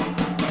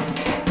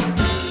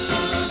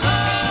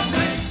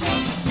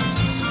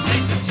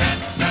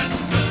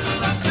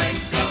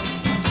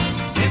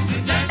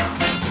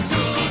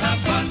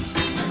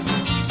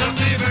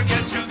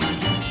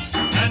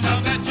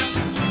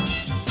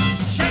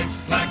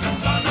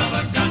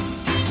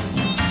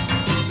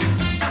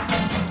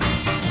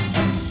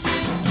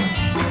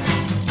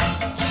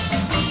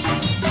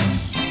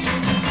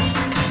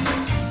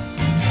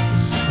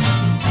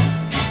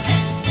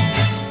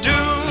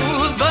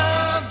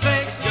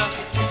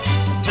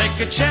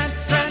 A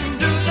chance and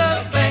do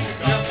the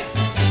Vega.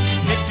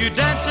 If you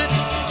dance it,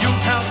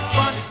 you'll have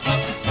fun.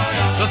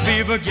 The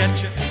fever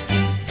gets you,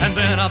 and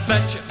then I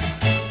bet you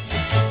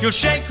you'll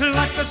shake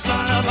like a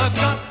son of a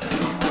gun.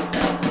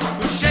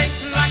 You'll shake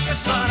like a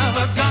son of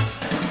a gun.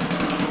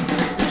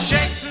 You'll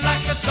shake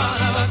like a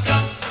son of a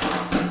gun.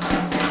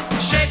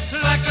 Shake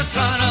like a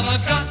son of a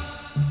gun.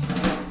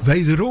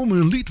 Wederom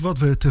een lied wat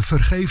we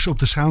tevergeefs op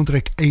de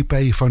soundtrack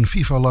EP van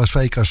Viva Las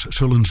Vegas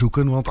zullen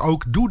zoeken. Want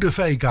ook Do the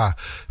Vega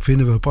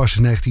vinden we pas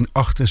in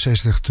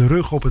 1968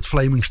 terug op het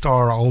Flaming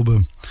Star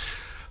album.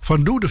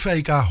 Van Do the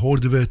Vega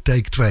hoorden we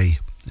Take 2.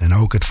 En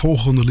ook het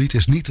volgende lied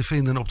is niet te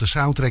vinden op de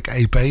soundtrack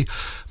EP,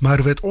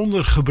 maar werd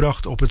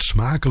ondergebracht op het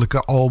smakelijke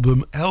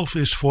album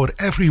Elvis for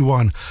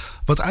Everyone.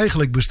 Wat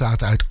eigenlijk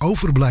bestaat uit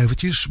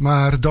overblijvertjes,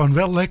 maar dan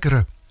wel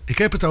lekkere. Ik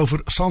heb het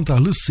over Santa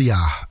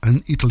Lucia,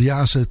 een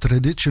Italiaanse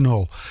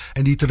traditional.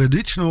 En die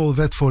traditional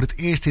werd voor het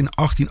eerst in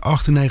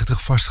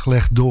 1898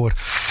 vastgelegd door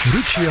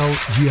Lucio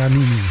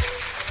Giannini.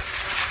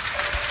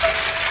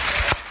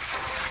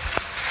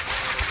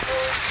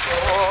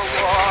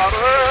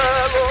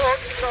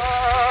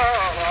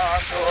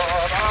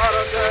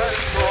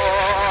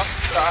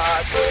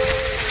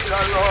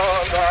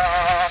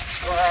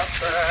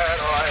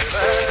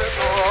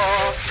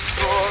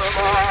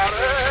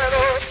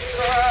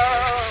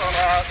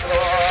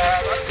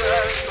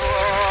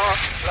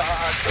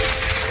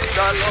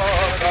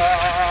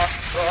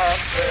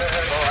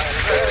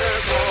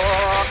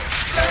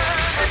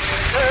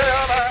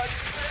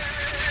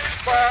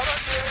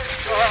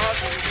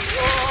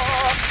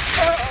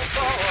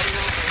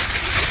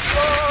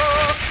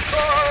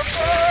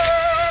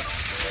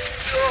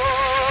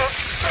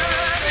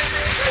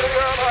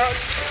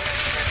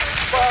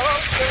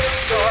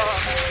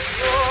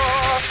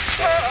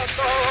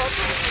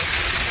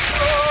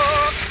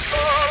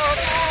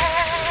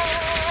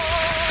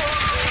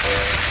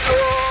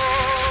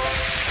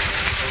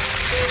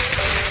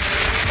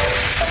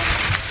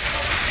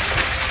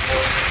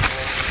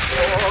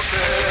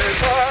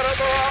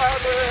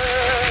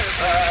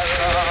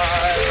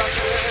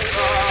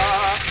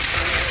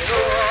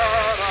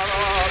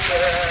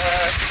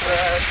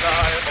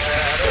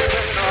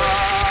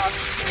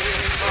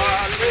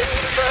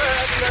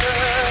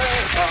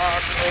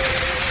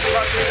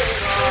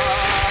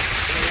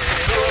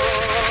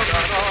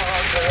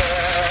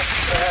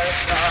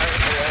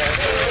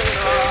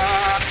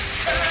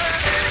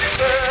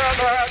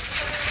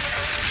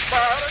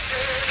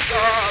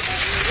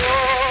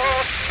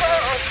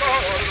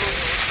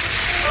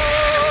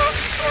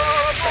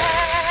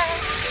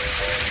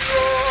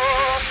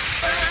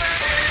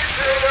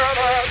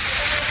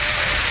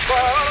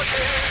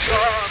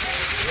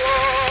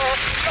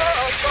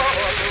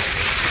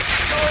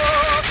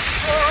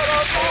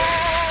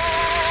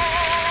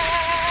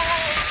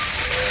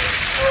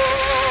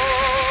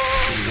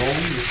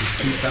 rolling. This is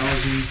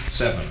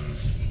 2007.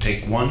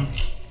 Take one.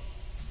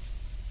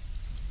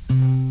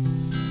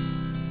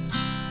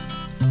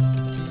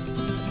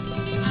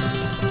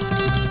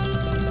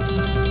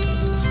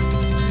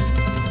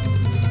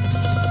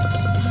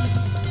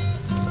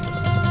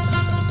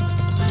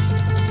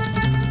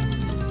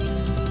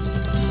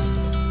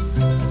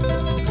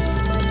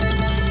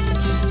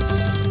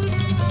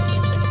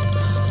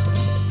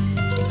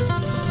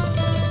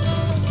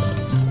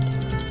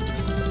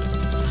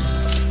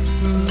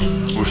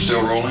 We're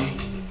still rolling.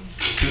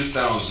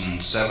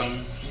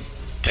 2007.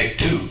 Take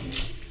two.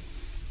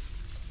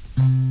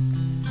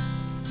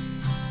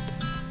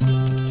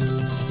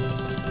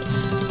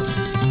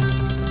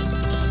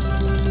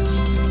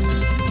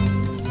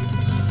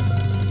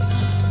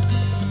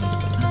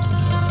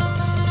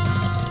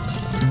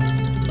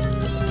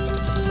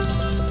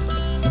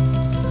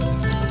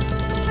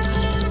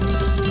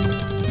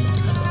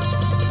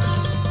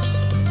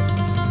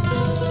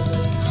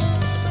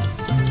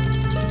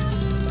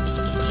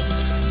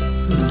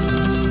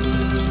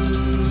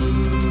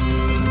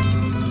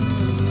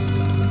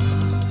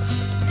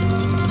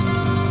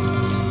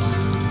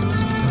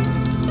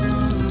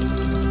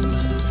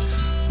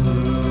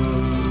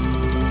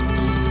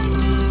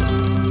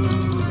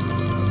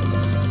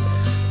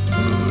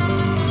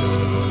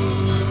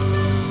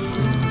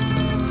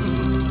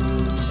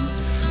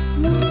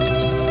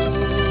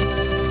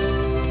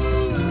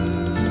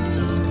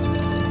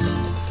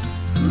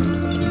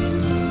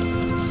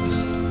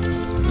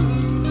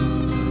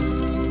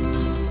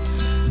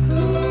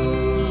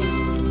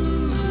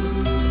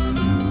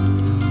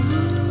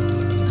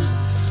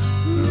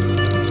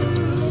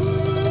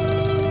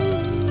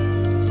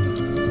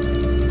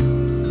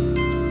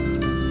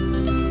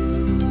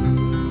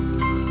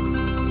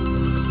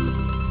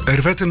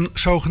 Er werd een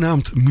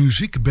zogenaamd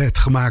muziekbed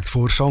gemaakt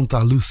voor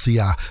Santa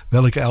Lucia,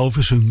 welke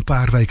Elvis een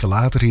paar weken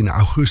later in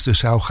augustus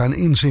zou gaan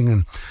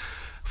inzingen.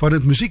 Van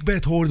het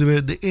muziekbed hoorden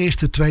we de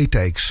eerste 2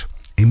 takes.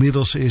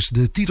 Inmiddels is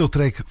de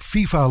titeltrack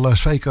Viva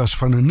Las Vegas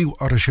van een nieuw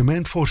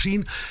arrangement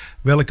voorzien,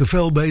 welke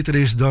veel beter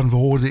is dan we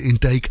hoorden in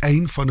take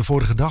 1 van de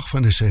vorige dag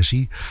van de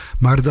sessie.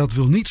 Maar dat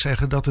wil niet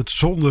zeggen dat het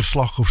zonder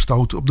slag of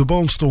stoot op de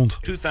band stond.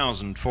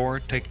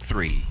 2004, take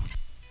 3.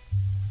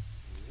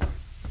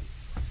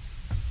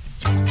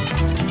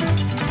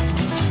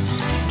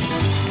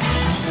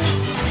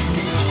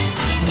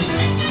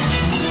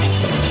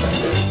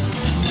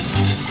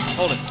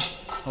 Hold it.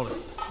 Hold it.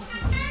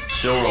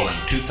 Still rolling.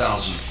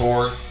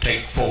 2004,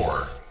 take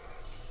 4.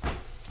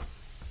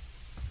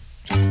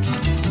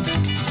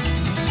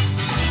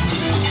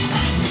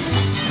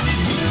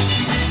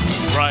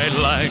 Bright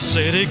light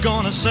city,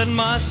 gonna set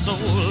my soul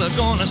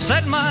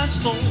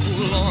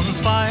on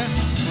fire.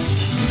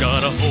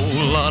 Got a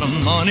whole lot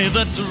of money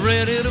that's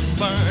ready to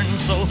burn,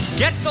 so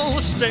get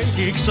those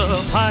stakes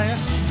up higher.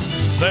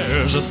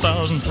 There's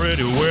 1,000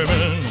 pretty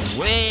women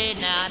way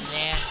down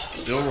there.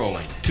 Still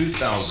rolling.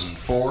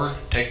 2004,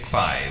 take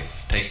 5.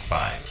 Take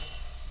 5.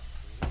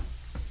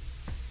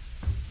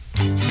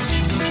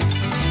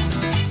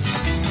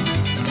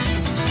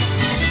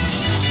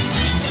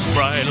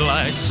 Bright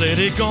light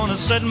city, gonna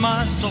set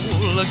my soul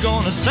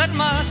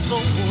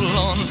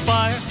on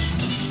fire.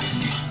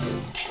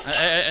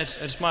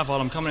 It's my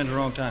fault, I'm coming in at the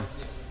wrong time.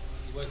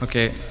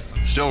 Okay.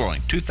 Still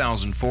rolling.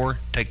 2004,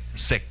 take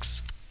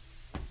 6.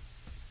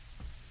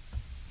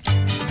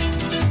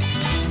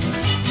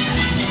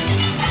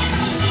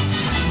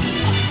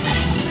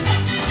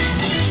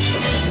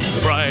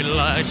 Bright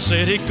light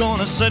city,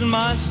 gonna set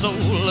my soul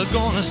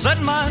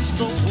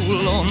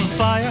on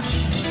fire.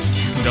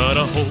 Got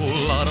a whole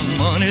lot of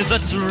money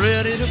that's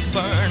ready to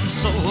burn,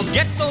 so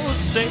get those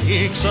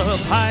stakes up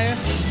higher.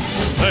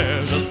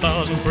 There's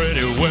 1,000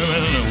 pretty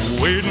women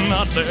waiting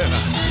out there.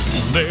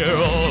 They're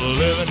all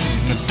living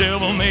the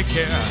devil may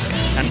care,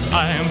 and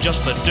I am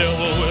just the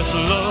devil with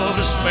love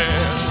to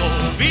spare. So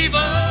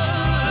viva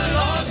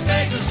Las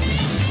Vegas,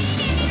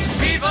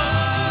 viva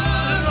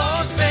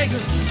Las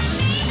Vegas.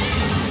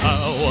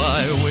 How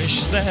I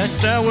wish that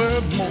there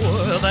were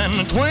more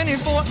than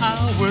 24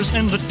 hours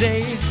in the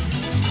day.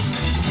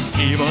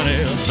 Even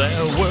if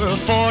there were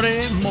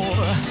 40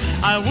 more,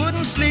 I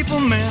wouldn't sleep a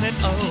minute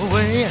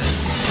away.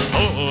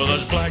 Oh,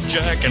 there's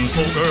blackjack and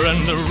poker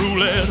and the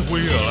roulette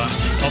wheel,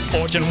 a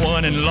fortune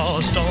won and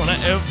lost on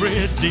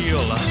every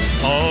deal.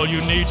 All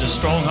you need's a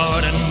strong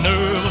heart and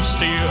nerve of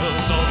steel.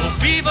 So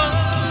viva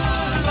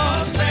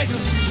Las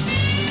Vegas,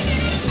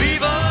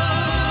 viva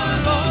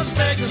Las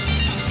Vegas,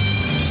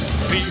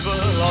 viva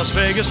Las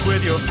Vegas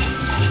with your...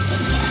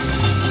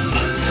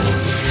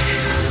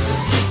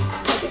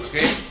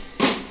 Okay.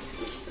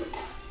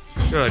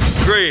 Good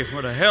grief,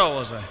 what the hell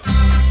was that?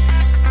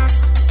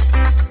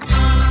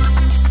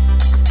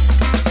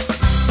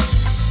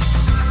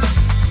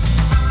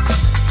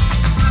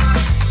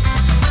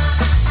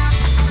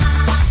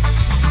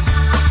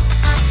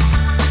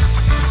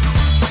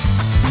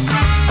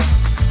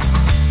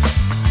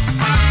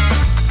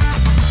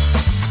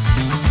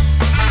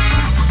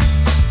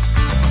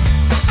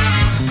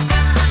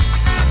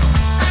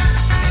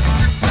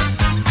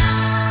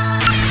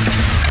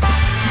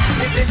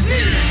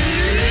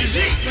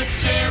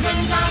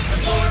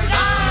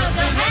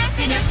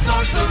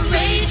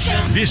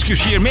 Corporation.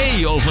 Discussieer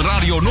mee over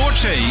Radio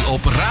Noordzee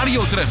op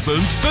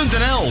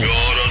radiotrefpunt.nl.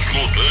 Ja, dat is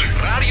goed,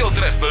 hè.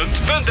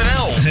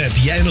 Radiotrefpunt.nl. Heb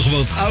jij nog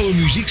wat oude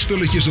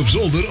muziekspulletjes op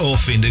zolder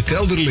of in de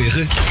kelder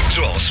liggen?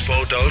 Zoals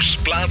foto's,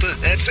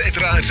 platen,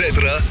 etcetera,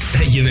 etcetera.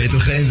 En je weet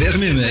er geen weg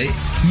meer mee?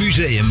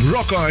 Museum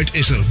Rock Art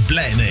is er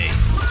blij mee.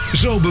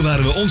 Zo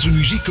bewaren we onze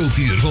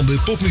muziekcultuur van de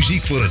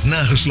popmuziek voor het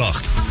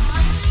nageslacht.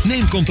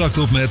 Neem contact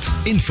op met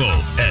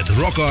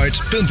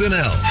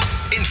info@rockart.nl.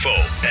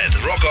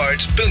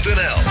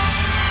 info@rockart.nl.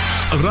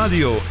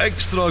 Radio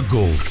Extra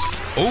Gold.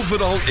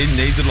 Overal in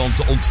Nederland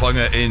te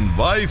ontvangen in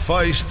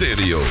wifi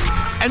stereo.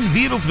 En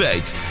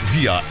wereldwijd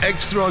via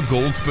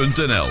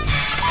extragold.nl.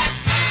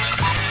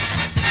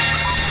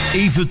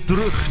 Even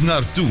terug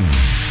naar toen.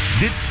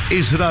 Dit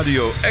is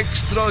Radio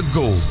Extra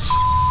Gold.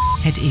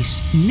 Het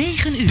is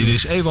 9 uur. Dit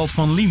is Ewald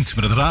van Liemt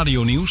met het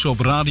radionieuws op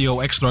Radio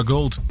Extra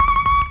Gold.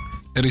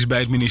 Er is bij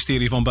het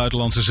ministerie van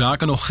Buitenlandse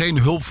Zaken nog geen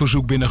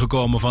hulpverzoek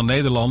binnengekomen van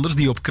Nederlanders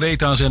die op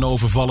Kreta zijn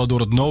overvallen door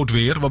het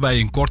noodweer, waarbij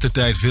in korte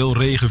tijd veel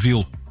regen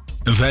viel.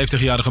 Een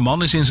 50-jarige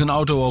man is in zijn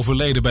auto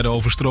overleden bij de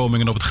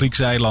overstromingen op het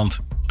Griekse eiland.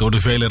 Door de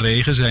vele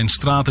regen zijn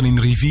straten in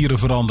rivieren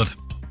veranderd.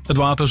 Het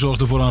water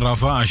zorgde voor een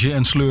ravage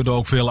en sleurde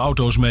ook veel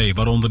auto's mee,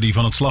 waaronder die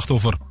van het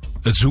slachtoffer.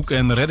 Het zoek-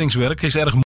 en reddingswerk is erg